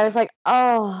 And I was like,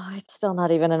 oh, it's still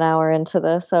not even an hour into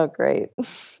this. Oh, great.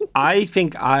 I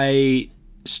think I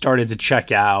started to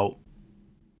check out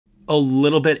a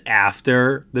little bit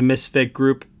after the Misfit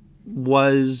group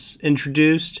was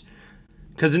introduced.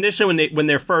 Because initially when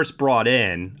they're first brought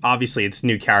in, obviously it's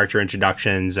new character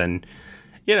introductions and,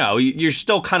 you know, you're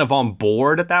still kind of on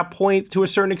board at that point to a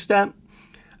certain extent.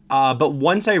 But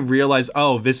once I realized,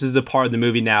 oh, this is the part of the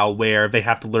movie now where they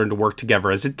have to learn to work together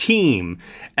as a team,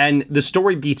 and the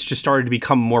story beats just started to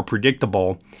become more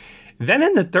predictable. Then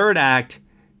in the third act,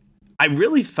 I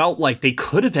really felt like they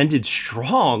could have ended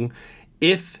strong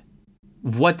if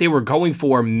what they were going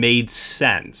for made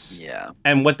sense. Yeah.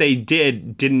 And what they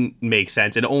didn't make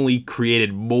sense. It only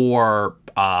created more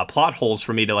plot holes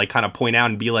for me to like kind of point out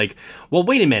and be like, well,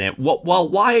 wait a minute. Well,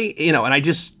 why, you know, and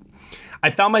I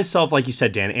found myself, like you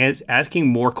said, Dan, asking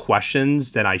more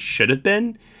questions than I should have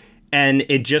been. And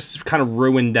it just kind of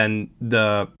ruined then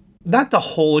not the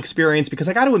whole experience, because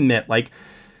I got to admit, like,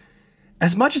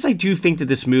 as much as I do think that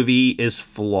this movie is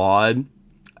flawed,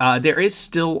 there is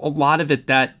still a lot of it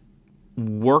that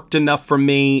worked enough for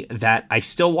me that I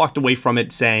still walked away from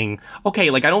it saying, okay,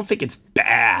 like, I don't think it's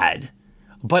bad,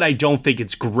 but I don't think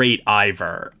it's great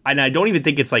either. And I don't even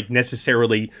think it's, like,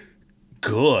 necessarily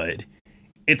good.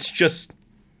 It's just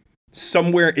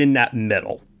somewhere in that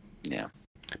middle. Yeah.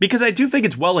 Because I do think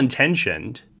it's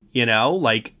well-intentioned, you know?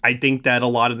 Like, I think that a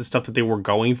lot of the stuff that they were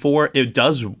going for, it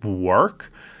does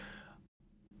work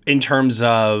in terms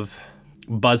of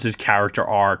Buzz's character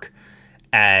arc.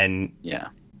 And yeah.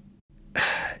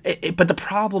 But the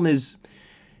problem is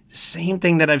the same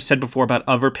thing that I've said before about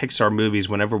other Pixar movies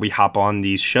whenever we hop on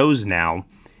these shows now.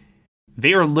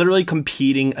 They are literally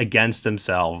competing against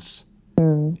themselves.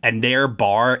 And their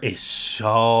bar is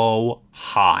so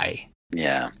high.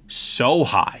 Yeah. So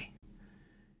high.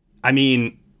 I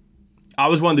mean, I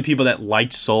was one of the people that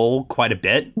liked Soul quite a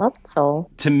bit. Loved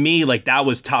Soul. To me, like, that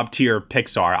was top tier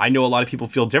Pixar. I know a lot of people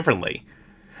feel differently.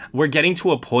 We're getting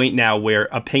to a point now where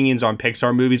opinions on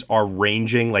Pixar movies are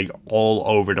ranging, like, all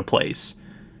over the place.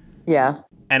 Yeah.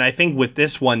 And I think with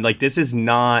this one, like, this is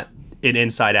not an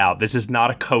Inside Out. This is not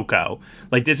a Coco.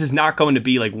 Like, this is not going to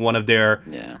be, like, one of their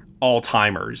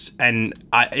all-timers. And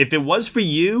if it was for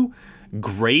you,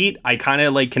 great. I kind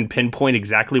of, like, can pinpoint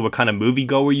exactly what kind of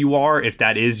moviegoer you are, if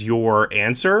that is your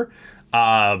answer.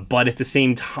 But at the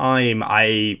same time,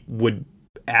 I would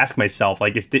ask myself,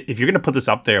 like, if you're going to put this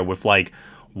up there with, like,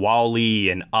 WALL-E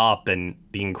and Up and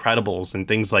The Incredibles and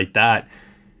things like that,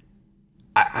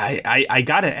 I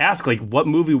gotta ask, like, what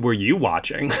movie were you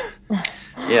watching?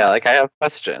 Yeah, like, I have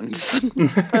questions.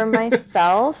 For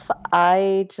myself,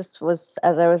 I just was,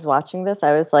 as I was watching this,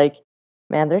 I was like,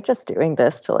 man, they're just doing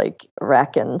this to, like,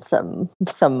 rack in some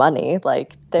money.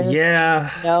 Like, there's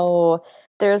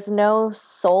no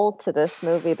soul to this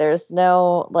movie. There's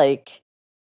no, like,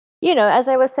 you know, as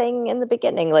I was saying in the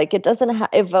beginning, like, it doesn't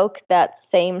evoke that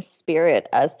same spirit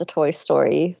as the Toy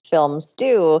Story films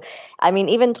do. I mean,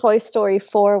 even Toy Story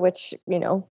 4, which, you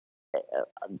know,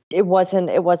 it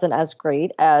wasn't as great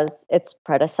as its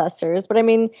predecessors, but I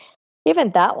mean,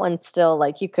 even that one still,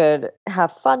 like, you could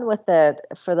have fun with it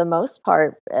for the most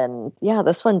part. And yeah,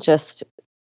 this one just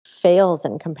fails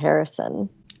in comparison.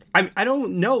 I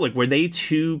don't know, like, were they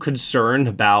too concerned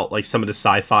about, like, some of the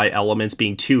sci-fi elements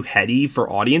being too heady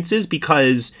for audiences?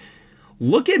 Because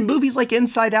look at movies like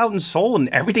Inside Out and Soul and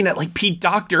everything that, like, Pete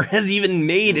Docter has even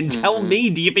made, and tell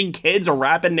me, do you think kids are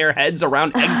wrapping their heads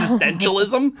around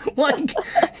existentialism? Like,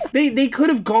 they could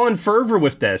have gone further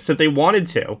with this if they wanted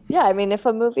to. Yeah, I mean, if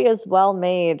a movie is well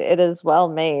made, it is well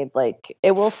made. Like,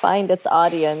 it will find its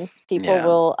audience. People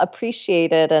will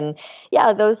appreciate it. And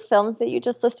yeah, those films that you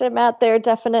just listed, Matt, they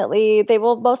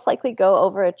will most likely go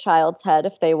over a child's head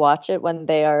if they watch it when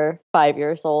they are 5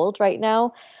 years old right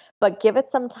now. But give it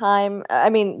some time.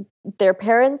 I mean, their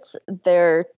parents,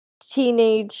 their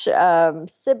teenage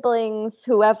siblings,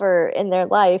 whoever in their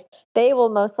life, they will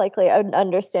most likely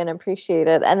understand and appreciate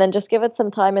it. And then just give it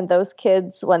some time, and those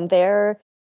kids, when they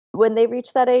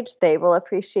reach that age, they will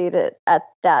appreciate it at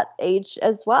that age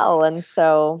as well. And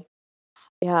so,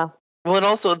 yeah. Well, and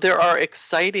also there are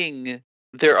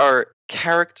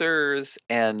characters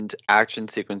and action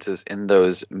sequences in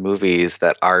those movies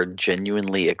that are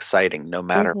genuinely exciting, no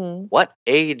matter what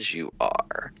age you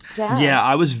are. Yeah,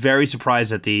 I was very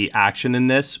surprised at the action in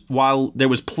this. While there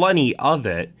was plenty of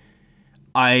it,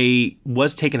 I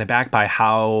was taken aback by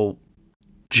how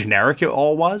generic it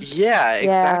all was. Yeah,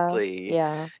 exactly.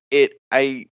 Yeah.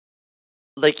 Even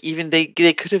they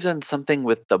could have done something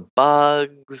with the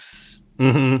bugs.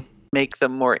 Mm-hmm. Make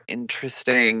them more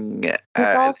interesting. It's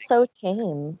all so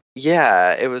tame.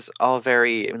 Yeah, it was all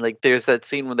very, I mean, like, there's that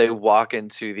scene when they walk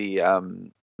into the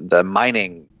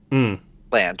mining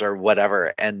plant or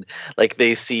whatever, and, like,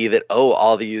 they see that, oh,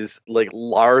 all these, like,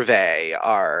 larvae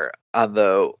are on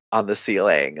the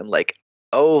ceiling, and, like,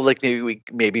 oh, like,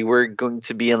 maybe we're going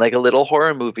to be in, like, a little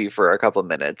horror movie for a couple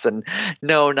minutes, and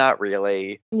no, not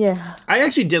really. Yeah. I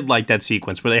actually did like that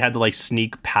sequence where they had to, like,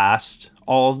 sneak past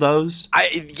all of those.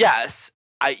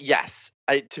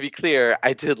 To be clear,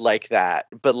 I did like that,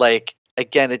 but, like,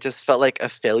 again, it just felt like a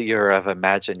failure of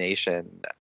imagination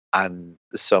on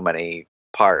so many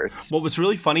parts. What was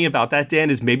really funny about that, Dan,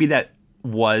 is maybe that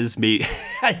was me.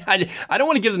 I don't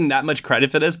want to give them that much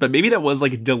credit for this, but maybe that was,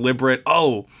 like, a deliberate,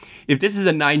 oh, if this is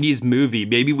a 90s movie,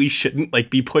 maybe we shouldn't, like,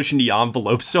 be pushing the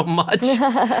envelope so much.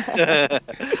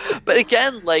 But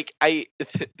again, like,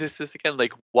 this is again,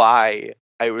 like, why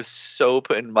I was so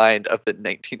put in mind of the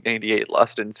 1998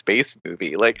 Lost in Space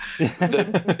movie. Like,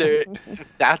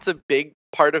 that's a big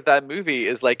part of that movie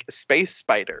is, like, space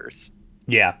spiders.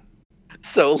 Yeah.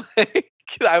 So, like,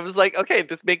 I was like, okay,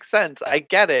 this makes sense. I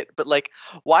get it. But like,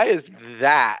 why is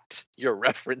that your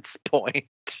reference point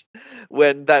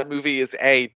when that movie is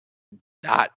A,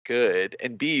 not good,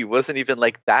 and B, wasn't even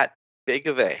like that big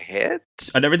of a hit?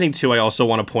 Another thing too I also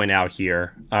want to point out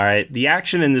here, all right, the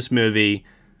action in this movie,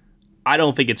 I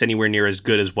don't think it's anywhere near as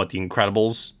good as what The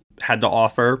Incredibles had to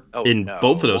offer in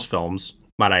both of those films,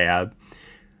 might I add.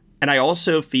 And I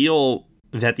also feel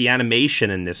that the animation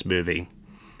in this movie,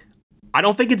 I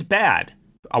don't think it's bad.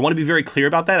 I want to be very clear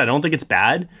about that. I don't think it's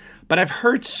bad, but I've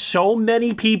heard so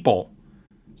many people,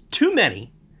 too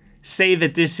many, say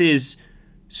that this is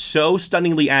so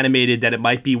stunningly animated that it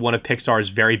might be one of Pixar's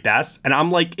very best. And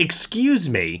I'm like, excuse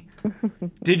me,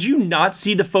 did you not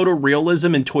see the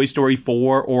photorealism in Toy Story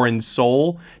 4 or in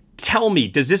Soul? Tell me,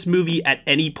 does this movie at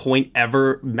any point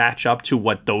ever match up to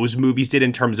what those movies did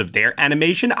in terms of their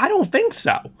animation? I don't think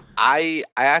so. I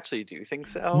actually do think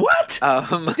so. What?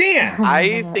 Damn.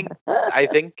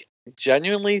 I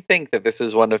genuinely think that this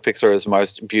is one of Pixar's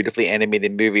most beautifully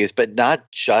animated movies, but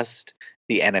not just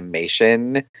the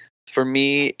animation. For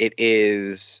me, it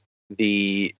is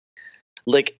the,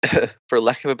 like, for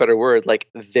lack of a better word, like,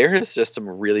 there is just some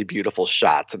really beautiful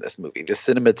shots in this movie. The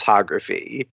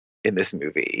cinematography in this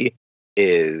movie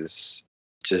is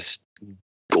just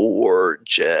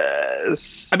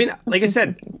gorgeous. I mean, like I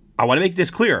said, I want to make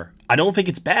this clear. I don't think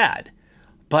it's bad,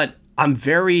 but I'm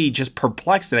very just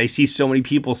perplexed that I see so many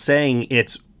people saying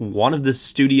it's one of the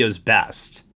studio's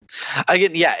best.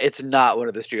 Again, yeah, it's not one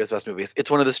of the studio's best movies. It's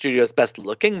one of the studio's best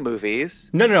looking movies.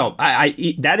 No.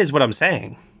 I that is what I'm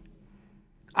saying.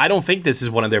 I don't think this is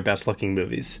one of their best looking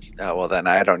movies. Oh, well, then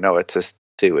I don't know what to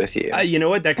do with you. You know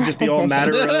what? That could just be all a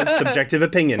matter of subjective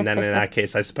opinion then in that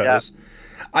case, I suppose.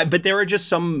 Yeah. But there are just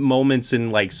some moments in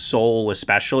like Soul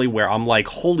especially where I'm like,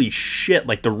 holy shit,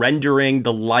 like the rendering,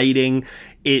 the lighting,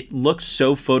 it looks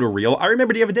so photoreal. I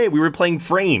remember the other day we were playing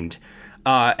Framed.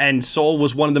 And Soul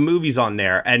was one of the movies on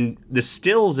there, and the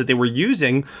stills that they were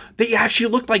using, they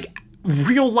actually looked like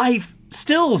real life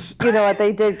stills. You know what?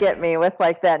 They did get me with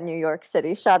like that New York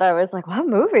City shot. I was like, what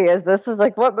movie is this? I was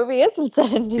like, what movie isn't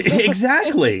set in New York?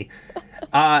 Exactly.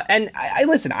 And I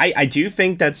listen, I do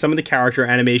think that some of the character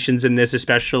animations in this,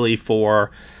 especially for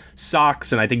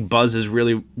Socks, and I think Buzz is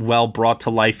really well brought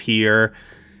to life here.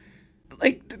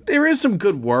 Like, there is some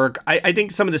good work. I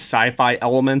think some of the sci-fi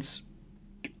elements,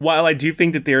 while I do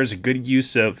think that there is a good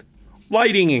use of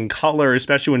lighting and color,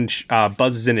 especially when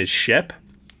Buzz is in his ship,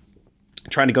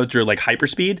 trying to go through like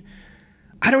hyperspeed,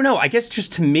 I don't know. I guess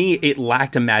just to me, it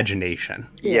lacked imagination.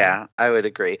 Yeah, I would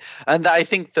agree. And I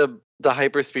think the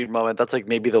hyperspeed moment, that's like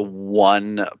maybe the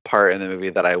one part in the movie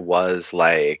that I was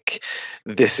like,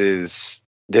 this is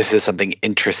something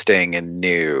interesting and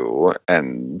new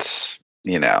and,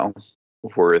 you know,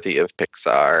 worthy of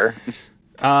Pixar.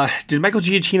 Did Michael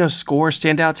Giacchino's score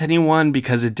stand out to anyone?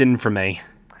 Because it didn't for me.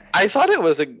 I thought it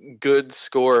was a good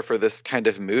score for this kind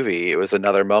of movie. It was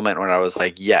another moment when I was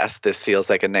like, yes, this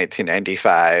feels like a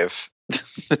 1995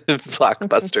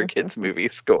 blockbuster kids movie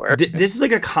score. This is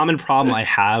like a common problem I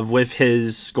have with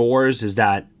his scores is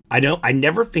that I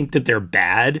never think that they're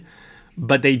bad,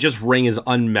 but they just ring as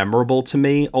unmemorable to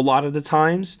me a lot of the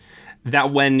times.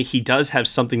 That when he does have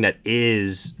something that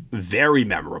is very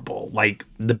memorable, like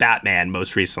the Batman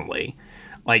most recently,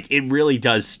 like it really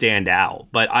does stand out.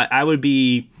 But I would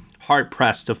be hard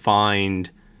pressed to find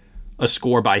a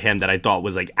score by him that I thought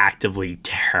was like actively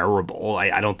terrible.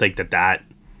 I don't think that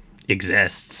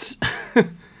exists.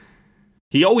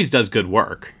 He always does good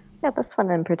work. Yeah, this one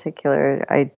in particular,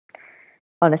 I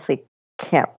honestly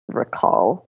can't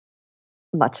recall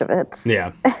much of it.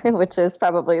 Yeah. Which is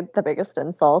probably the biggest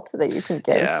insult that you can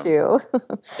give to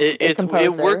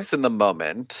it works in the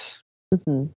moment.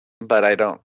 Mm-hmm. But I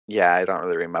don't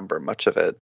really remember much of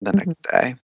it the next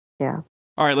day. Yeah.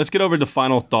 All right, let's get over to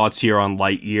final thoughts here on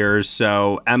Lightyear.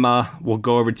 So, Emma, we'll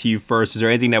go over to you first. Is there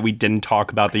anything that we didn't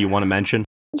talk about that you want to mention?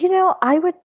 You know, I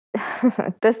would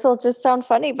this will just sound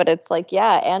funny, but it's like,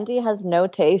 yeah, Andy has no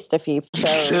taste if he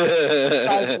chose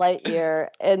Buzz Lightyear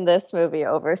in this movie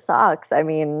over Socks. I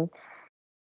mean,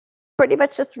 pretty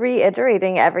much just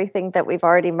reiterating everything that we've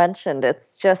already mentioned.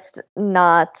 It's just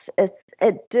not,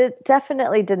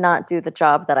 definitely did not do the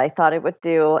job that I thought it would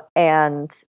do.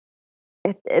 And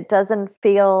it doesn't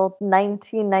feel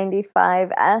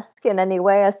 1995-esque in any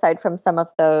way, aside from some of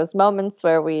those moments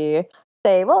where we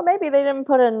say, well, maybe they didn't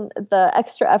put in the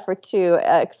extra effort to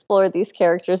explore these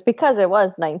characters because it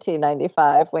was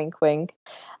 1995, wink, wink.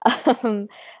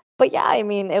 But yeah, I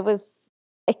mean, it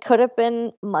could have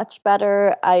been much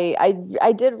better. I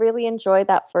did really enjoy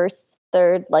that first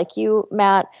third, like you,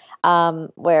 Matt,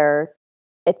 where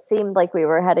it seemed like we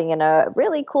were heading in a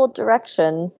really cool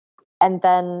direction. And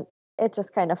then it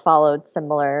just kind of followed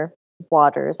similar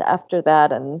waters after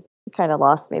that and kind of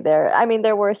lost me there. I mean,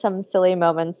 there were some silly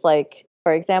moments like,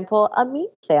 for example, a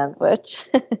meat sandwich.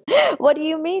 What do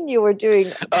you mean you were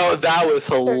doing? Oh, that was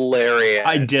hilarious.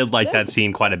 I did like that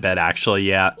scene quite a bit, actually,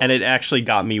 yeah. And it actually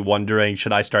got me wondering,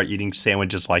 should I start eating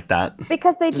sandwiches like that?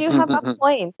 Because they do have a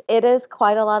point. It is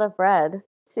quite a lot of bread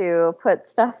to put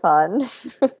stuff on.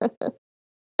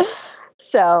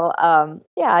 So,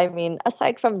 yeah, I mean,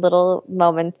 aside from little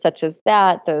moments such as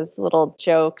that, those little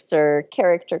jokes or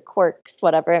character quirks,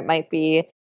 whatever it might be,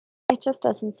 it just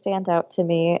doesn't stand out to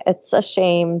me. It's a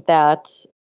shame that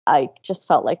I just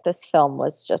felt like this film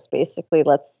was just basically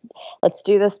let's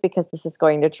do this because this is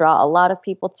going to draw a lot of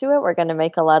people to it. We're going to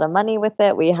make a lot of money with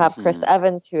it. We have Chris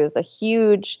Evans, who is a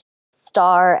huge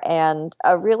star and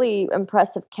a really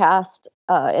impressive cast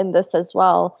in this as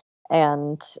well.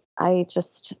 And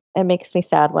it makes me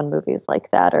sad when movies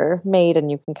like that are made and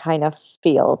you can kind of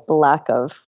feel the lack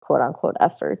of quote unquote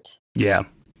effort. Yeah.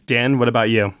 Dan, what about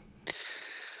you?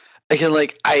 Again,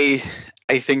 like I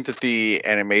think that the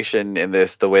animation in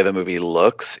this, the way the movie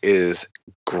looks, is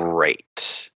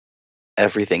great.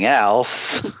 Everything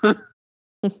else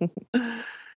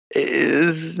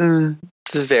is to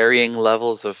varying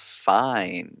levels of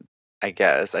fine, I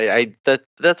guess.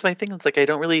 That's my thing. It's like I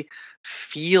don't really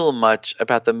feel much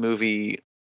about the movie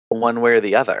one way or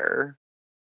the other,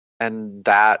 and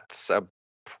that's a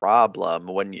problem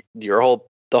when the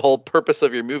whole purpose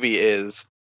of your movie is,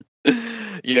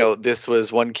 this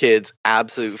was one kid's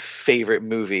absolute favorite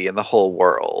movie in the whole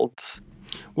world.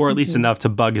 Or at least enough to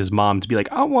bug his mom to be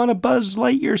like, I want a Buzz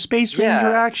Lightyear Space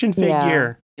Ranger action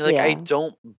figure. I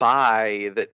don't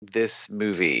buy that this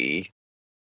movie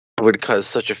would cause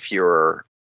such a furor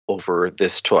over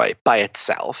this toy by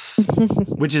itself.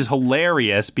 Which is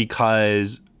hilarious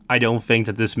because I don't think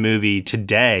that this movie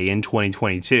today in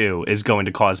 2022 is going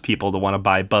to cause people to want to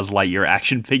buy Buzz Lightyear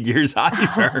action figures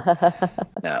either.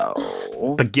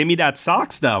 No. But give me that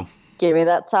socks, though. Give me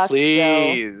that socks,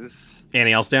 please.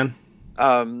 Anything else, Dan?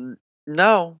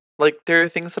 No. Like, there are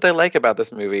things that I like about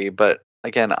this movie, but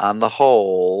again, on the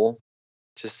whole,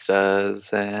 just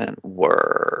doesn't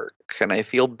work. And I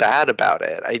feel bad about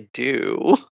it. I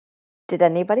do. Did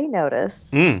anybody notice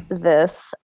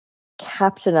this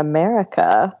Captain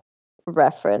America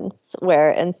reference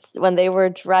when they were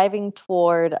driving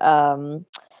toward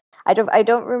I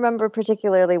don't remember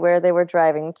particularly where they were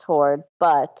driving toward,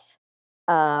 but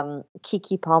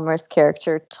Keke Palmer's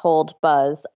character told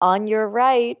Buzz, on your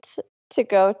right to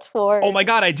go toward. Oh my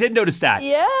God, I did notice that.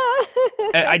 Yeah.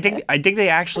 I think they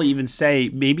actually even say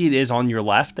maybe it is on your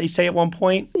left. They say at one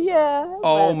point. Yeah.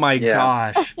 Oh my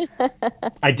gosh.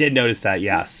 I did notice that.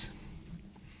 Yes.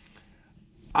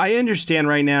 I understand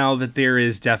right now that there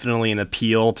is definitely an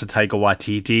appeal to Taika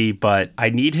Waititi, but I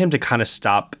need him to kind of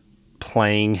stop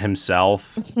playing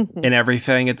himself in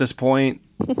everything at this point.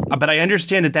 But I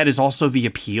understand that is also the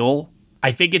appeal.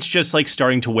 I think it's just like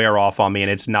starting to wear off on me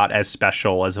and it's not as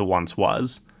special as it once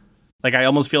was. Like, I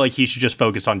almost feel like he should just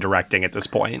focus on directing at this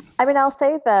point. I mean, I'll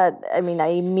say that, I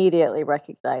immediately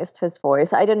recognized his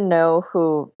voice. I didn't know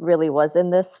who really was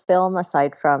in this film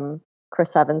aside from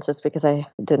Chris Evans, just because I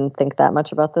didn't think that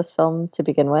much about this film to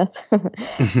begin with.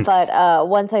 But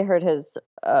once I heard his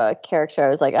character, I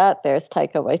was like, there's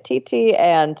Taika Waititi.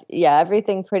 And yeah,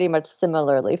 everything pretty much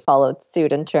similarly followed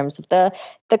suit in terms of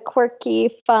the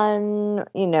quirky, fun,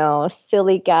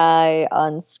 silly guy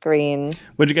on screen.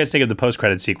 What'd you guys think of the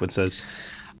post-credit sequences?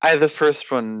 The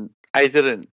first one, I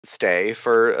didn't stay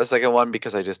for a second one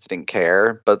because I just didn't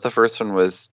care. But the first one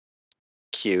was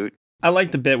cute. I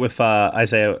like the bit with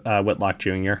Isaiah Whitlock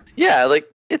Jr. Yeah, like,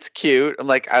 it's cute. I'm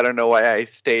like, I don't know why I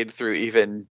stayed through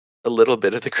even a little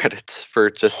bit of the credits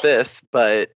for just this,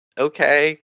 but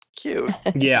okay, cute.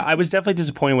 Yeah, I was definitely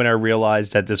disappointed when I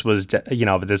realized that this was,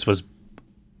 this was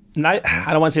not,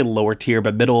 I don't want to say lower tier,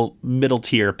 but middle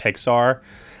tier Pixar.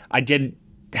 I did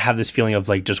have this feeling of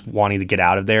like just wanting to get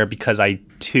out of there because I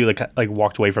too like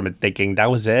walked away from it thinking that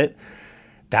was it.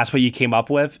 That's what you came up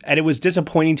with. And it was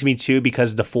disappointing to me too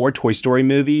because the 4 Toy Story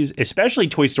movies, especially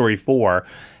Toy Story 4,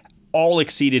 all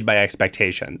exceeded my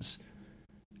expectations.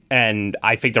 And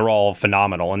I think they're all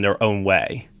phenomenal in their own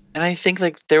way. And I think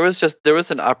like there was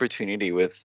an opportunity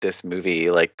with this movie.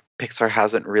 Like, Pixar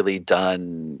hasn't really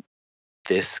done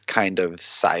this kind of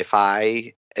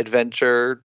sci-fi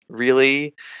adventure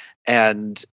really.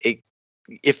 And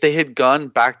if they had gone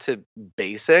back to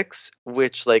basics,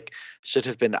 which like should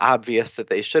have been obvious that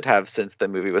they should have, since the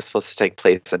movie was supposed to take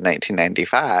place in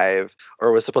 1995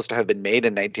 or was supposed to have been made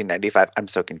in 1995. I'm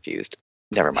so confused.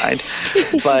 Never mind.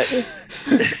 But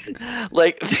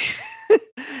like,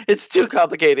 it's too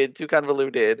complicated, too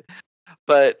convoluted.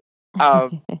 But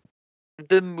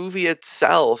the movie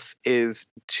itself is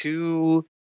too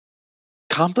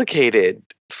complicated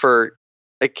for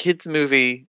a kids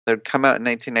movie that would come out in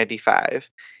 1995.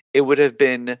 It would have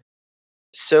been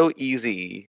so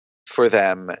easy for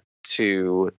them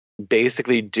to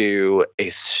basically do a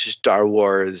Star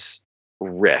Wars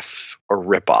riff or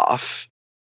ripoff,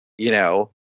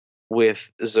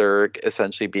 with Zurg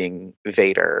essentially being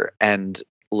Vader and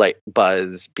like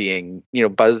Buzz being,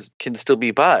 Buzz can still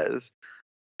be Buzz,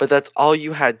 but that's all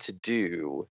you had to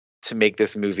do to make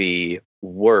this movie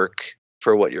work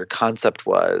for what your concept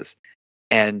was.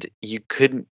 And you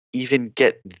couldn't even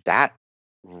get that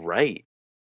right.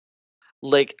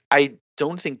 Like, I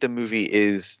don't think the movie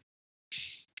is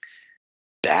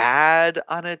bad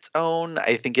on its own.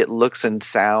 I think it looks and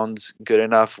sounds good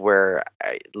enough where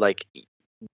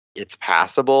it's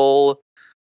passable.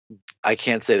 I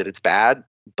can't say that it's bad,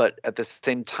 but at the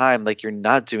same time, like, you're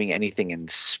not doing anything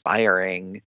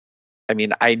inspiring. I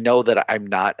mean, I know that I'm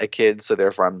not a kid, so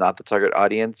therefore I'm not the target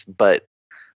audience, but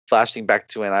flashing back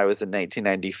to when I was in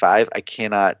 1995, I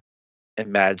cannot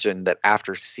imagine that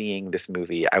after seeing this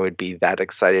movie, I would be that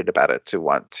excited about it to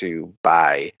want to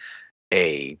buy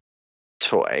a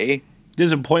toy.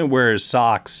 There's a point where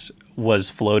Socks was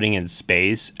floating in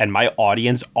space and my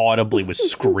audience audibly was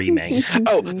screaming.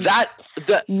 That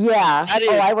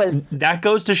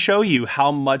goes to show you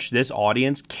how much this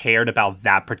audience cared about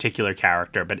that particular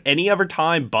character. But any other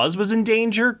time Buzz was in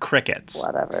danger, crickets.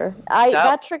 Whatever.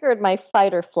 That triggered my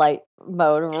fight or flight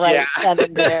mode then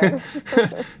and there.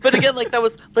 But again, like, that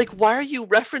was like, why are you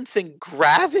referencing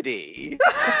gravity?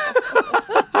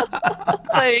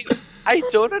 Like, I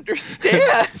don't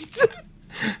understand.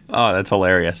 Oh, that's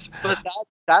hilarious. But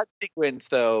that sequence,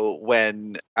 though,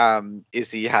 when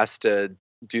Izzy has to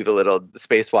do the little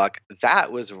spacewalk,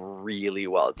 that was really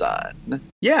well done.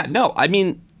 Yeah, no, I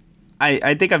mean,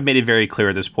 I think I've made it very clear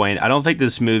at this point. I don't think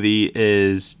this movie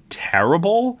is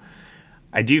terrible.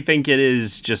 I do think it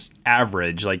is just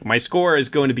average. Like, my score is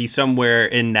going to be somewhere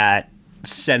in that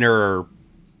center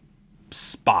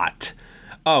spot.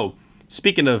 Oh,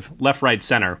 speaking of left, right,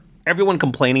 center, everyone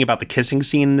complaining about the kissing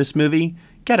scene in this movie,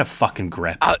 get a fucking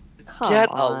grip. Get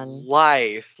a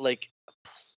life. Like,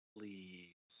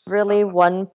 please. Really,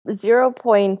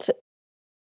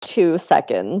 0.2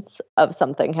 seconds of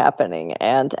something happening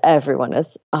and everyone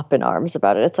is up in arms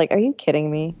about it. It's like, are you kidding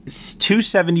me? Two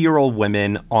 70-year-old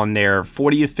women on their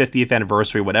 40th, 50th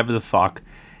anniversary, whatever the fuck.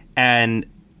 And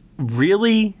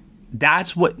really,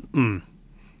 that's what...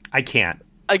 I can't.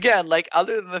 Again, like,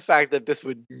 other than the fact that this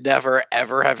would never,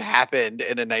 ever have happened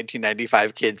in a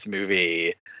 1995 kids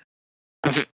movie,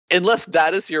 unless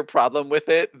that is your problem with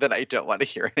it, then I don't want to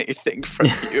hear anything from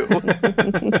you.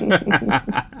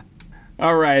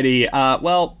 Alrighty.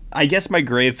 Well, I guess my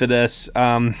grade for this,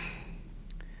 I'm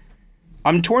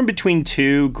torn between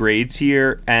two grades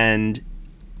here, and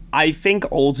I think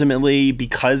ultimately,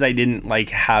 because I didn't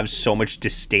have so much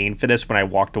disdain for this when I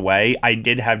walked away, I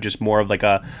did have just more of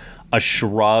a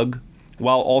shrug,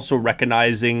 while also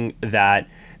recognizing that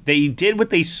they did what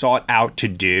they sought out to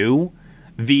do.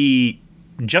 The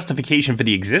justification for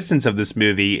the existence of this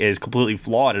movie is completely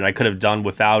flawed, and I could have done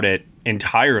without it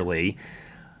entirely.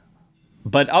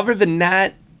 But other than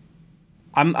that,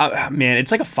 man,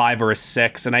 it's like a 5 or a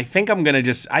 6, and I think I'm gonna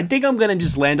just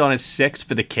land on a 6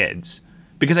 for the kids,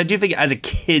 because I do think as a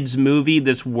kids movie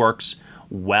this works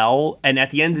well, and at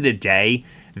the end of the day,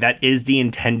 that is the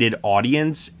intended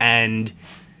audience, and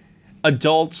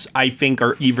adults, I think,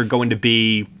 are either going to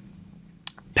be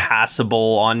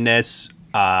passable on this,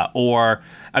 or,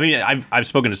 I mean, I've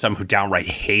spoken to some who downright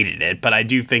hated it, but I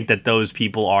do think that those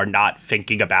people are not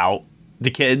thinking about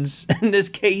the kids in this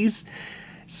case.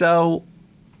 So,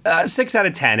 6 out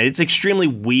of 10. It's extremely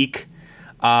weak,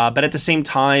 but at the same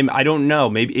time, I don't know.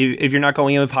 Maybe if you're not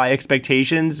going in with high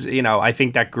expectations, I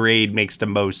think that grade makes the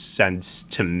most sense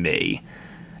to me.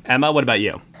 Emma, what about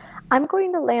you? I'm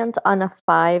going to land on a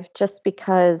 5 just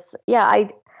because, I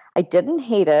didn't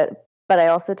hate it, but I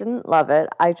also didn't love it.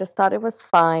 I just thought it was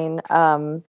fine.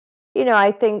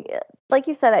 I think, like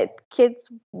you said, kids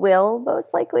will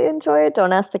most likely enjoy it.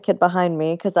 Don't ask the kid behind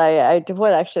me, because I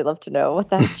would actually love to know what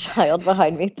that child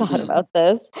behind me thought about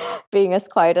this, being as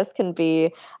quiet as can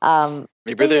be.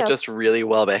 Maybe they're just really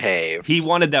well behaved. He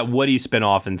wanted that Woody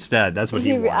spinoff instead. That's what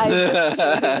he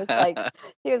wanted.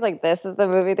 He was like, this is the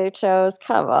movie they chose?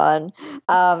 Come on.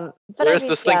 But Where's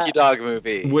the Slinky Dog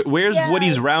movie? Where's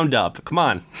Woody's Roundup? Come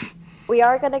on. We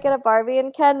are going to get a Barbie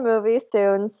and Ken movie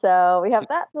soon, so we have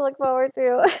that to look forward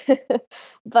to.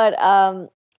 But,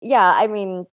 I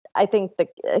mean, I think the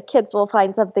kids will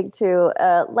find something to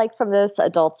like from this.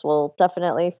 Adults will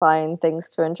definitely find things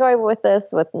to enjoy with this,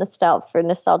 with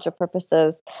nostalgia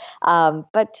purposes.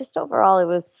 But just overall, it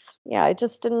was, I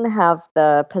just didn't have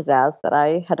the pizzazz that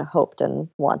I had hoped and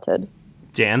wanted.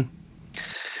 Dan?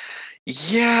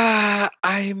 Yeah,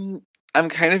 I'm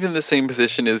kind of in the same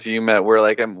position as you, Matt, where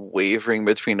like I'm wavering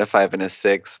between a 5 and a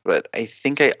 6, but I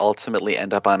think I ultimately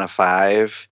end up on a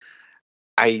 5.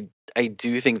 I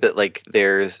do think that like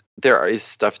there is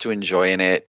stuff to enjoy in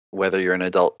it, whether you're an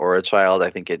adult or a child. I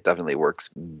think it definitely works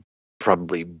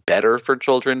probably better for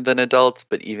children than adults,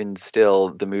 but even still,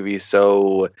 the movie's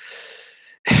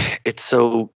it's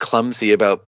so clumsy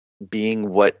about being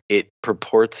what it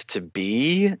purports to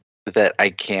be that I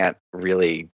can't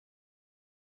really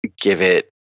give it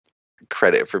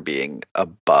credit for being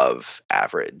above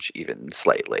average even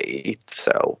slightly.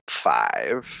 So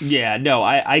 5. Yeah, no,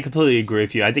 I completely agree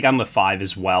with you. I think I'm a 5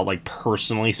 as well, like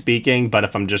personally speaking, but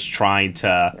if I'm just trying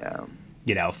to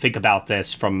think about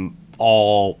this from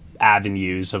all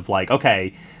avenues of like,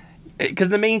 okay, because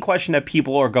the main question that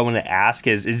people are going to ask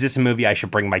is this a movie I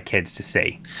should bring my kids to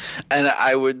see? And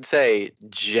I would say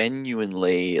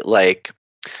genuinely, like,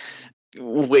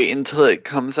 wait until it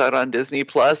comes out on Disney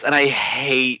Plus. And I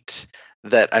hate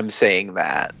that I'm saying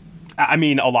that. I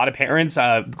mean, a lot of parents,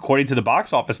 according to the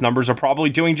box office numbers, are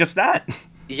probably doing just that.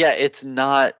 Yeah, it's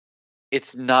not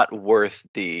worth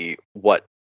what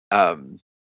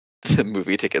the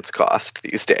movie tickets cost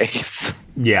these days.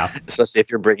 Yeah. Especially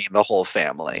if you're bringing the whole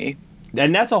family.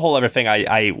 And that's a whole other thing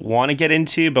I want to get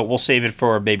into, but we'll save it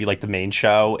for maybe like the main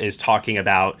show, is talking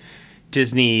about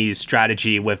Disney's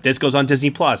strategy with this goes on Disney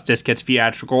Plus, this gets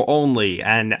theatrical only,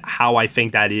 and how I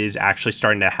think that is actually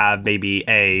starting to have maybe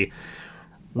a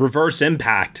reverse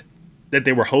impact that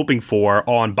they were hoping for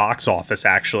on box office,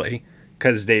 actually,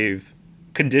 because they've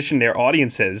conditioned their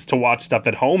audiences to watch stuff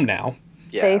at home now.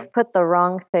 Yeah. They've put the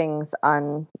wrong things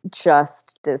on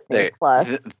just Disney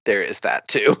Plus. There is that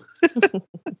too.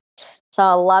 So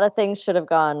a lot of things should have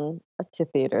gone to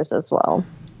theaters as well.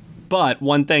 But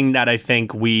one thing that I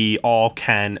think we all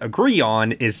can agree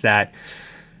on is that,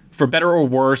 for better or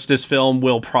worse, this film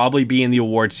will probably be in the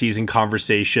award season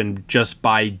conversation just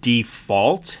by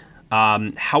default.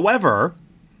 However,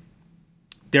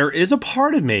 there is a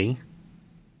part of me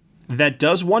that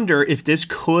does wonder if this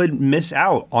could miss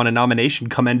out on a nomination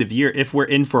come end of year if we're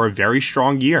in for a very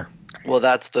strong year. Well,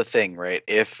 that's the thing, right?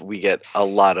 If we get a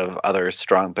lot of other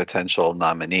strong potential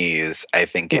nominees, I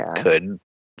think it could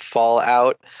fall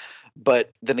out.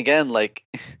 But then again, like,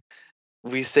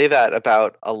 we say that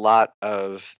about a lot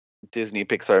of Disney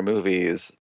Pixar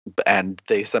movies, and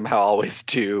they somehow always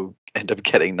do end up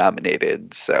getting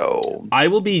nominated. So I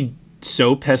will be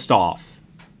so pissed off,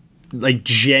 like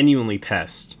genuinely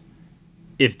pissed,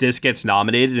 if this gets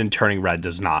nominated and Turning Red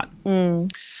does not.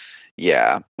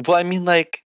 Yeah. Well,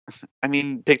 I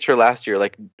mean, picture last year,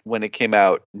 like when it came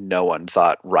out, no one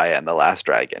thought Raya and the Last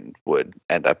Dragon would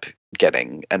end up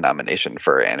getting a nomination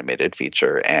for animated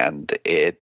feature, and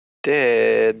it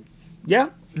did. Yeah.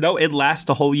 No, it lasts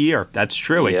a whole year. That's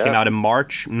true. It came out in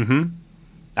March.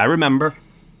 I remember.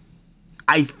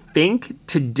 I think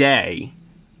today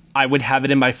I would have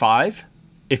it in my 5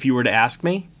 if you were to ask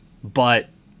me, but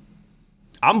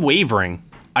I'm wavering.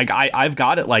 I've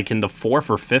got it like in the 4th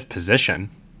or 5th position.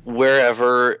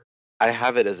 Wherever I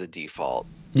have it as a default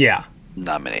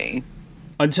nominee.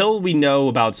 Until we know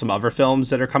about some other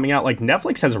films that are coming out, like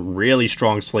Netflix has a really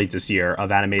strong slate this year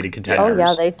of animated contenders. Oh,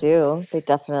 yeah, they do. They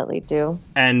definitely do.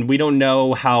 And we don't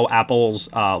know how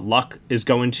Apple's luck is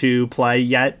going to play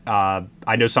yet.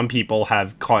 I know some people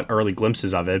have caught early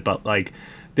glimpses of it, but like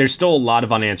there's still a lot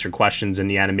of unanswered questions in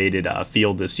the animated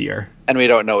field this year. And we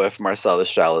don't know if Marcel the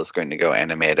Shell is going to go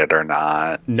animated or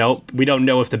not. Nope. We don't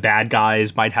know if the bad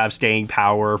guys might have staying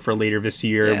power for later this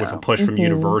year with a push from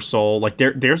Universal. Like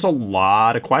there's a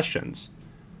lot of questions.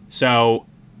 So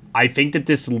I think that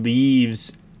this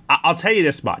leaves... I'll tell you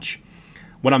this much.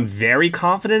 What I'm very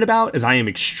confident about is I am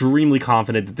extremely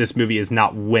confident that this movie is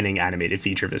not winning animated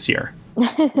feature this year.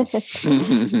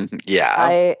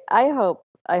 Yeah.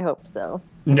 I hope so.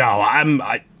 No,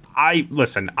 I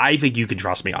listen, I think you can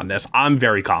trust me on this. I'm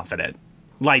very confident.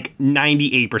 Like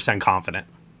 98% confident.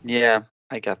 Yeah,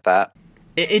 I get that.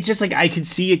 It's just like I could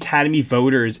see Academy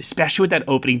voters, especially with that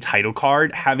opening title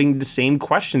card, having the same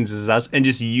questions as us and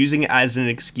just using it as an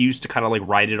excuse to kind of like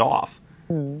write it off.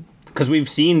 Because we've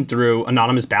seen through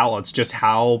anonymous ballots just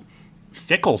how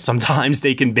fickle sometimes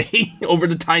they can be over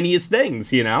the tiniest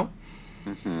things, you know?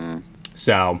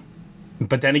 So...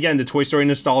 But then again, the Toy Story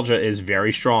nostalgia is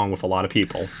very strong with a lot of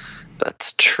people.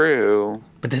 That's true.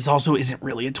 But this also isn't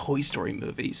really a Toy Story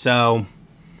movie, so...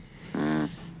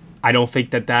 I don't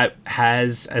think that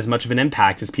has as much of an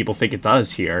impact as people think it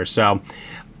does here. So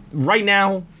right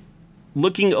now,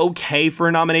 looking okay for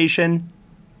a nomination.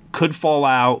 Could fall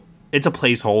out. It's a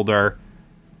placeholder.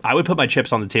 I would put my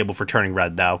chips on the table for Turning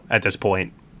Red, though, at this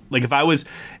point. Like, if I was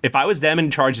them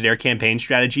in charge of their campaign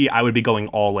strategy, I would be going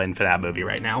all in for that movie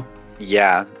right now.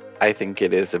 Yeah, I think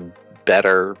it is a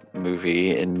better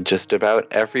movie in just about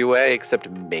every way, except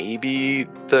maybe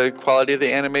the quality of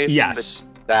the animation. Yes.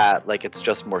 That, like, it's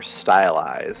just more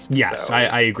stylized. Yes, so.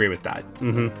 I agree with that.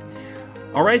 Mm-hmm.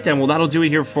 All right, then. Well, that'll do it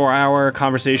here for our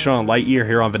conversation on Lightyear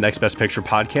here on the Next Best Picture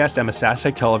podcast. Emma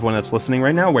Sasek, tell everyone that's listening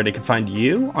right now where they can find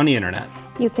you on the internet.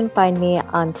 You can find me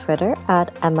on Twitter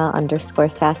at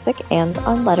Emma_Sasek and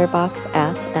on Letterboxd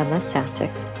at Emma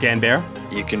Sasek. Dan Bear?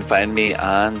 You can find me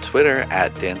on Twitter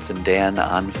at Dancin' Dan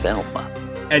on Film.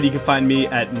 And you can find me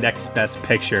at Next Best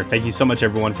Picture. Thank you so much,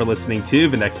 everyone, for listening to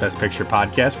the Next Best Picture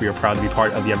podcast. We are proud to be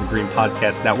part of the Evergreen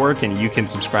Podcast Network, and you can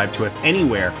subscribe to us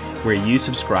anywhere where you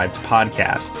subscribe to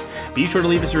podcasts. Be sure to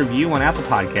leave us a review on Apple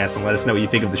Podcasts and let us know what you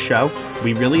think of the show.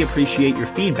 We really appreciate your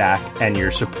feedback and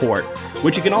your support,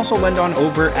 which you can also lend on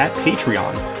over at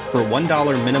Patreon. For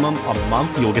 $1 minimum a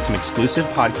month, you'll get some exclusive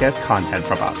podcast content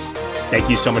from us. Thank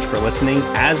you so much for listening,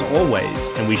 as always,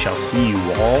 and we shall see you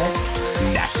all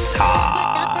next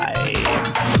time.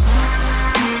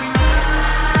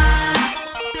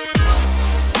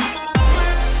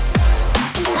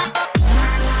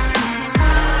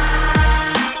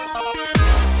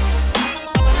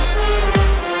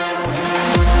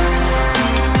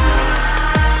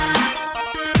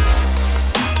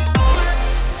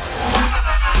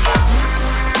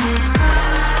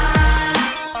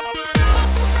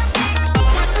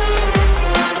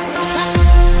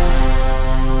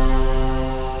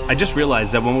 I just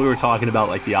realized that when we were talking about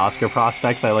like the Oscar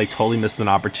prospects, I like totally missed an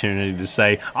opportunity to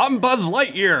say, I'm Buzz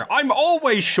Lightyear. I'm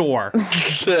always sure.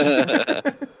 With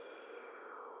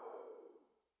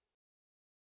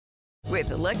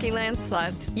the Lucky Land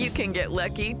Slots, you can get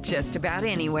lucky just about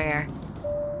anywhere.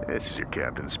 This is your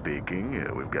captain speaking.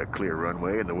 We've got clear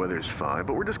runway and the weather's fine,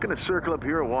 but we're just going to circle up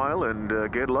here a while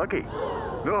and get lucky.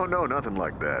 No, nothing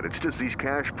like that. It's just these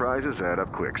cash prizes add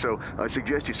up quick. So I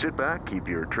suggest you sit back, keep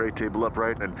your tray table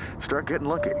upright, and start getting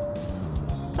lucky.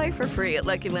 Play for free at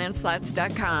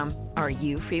LuckyLandSlots.com. Are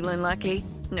you feeling lucky?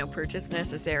 No purchase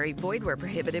necessary. Void where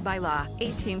prohibited by law.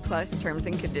 18+ terms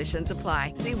and conditions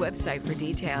apply. See website for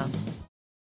details.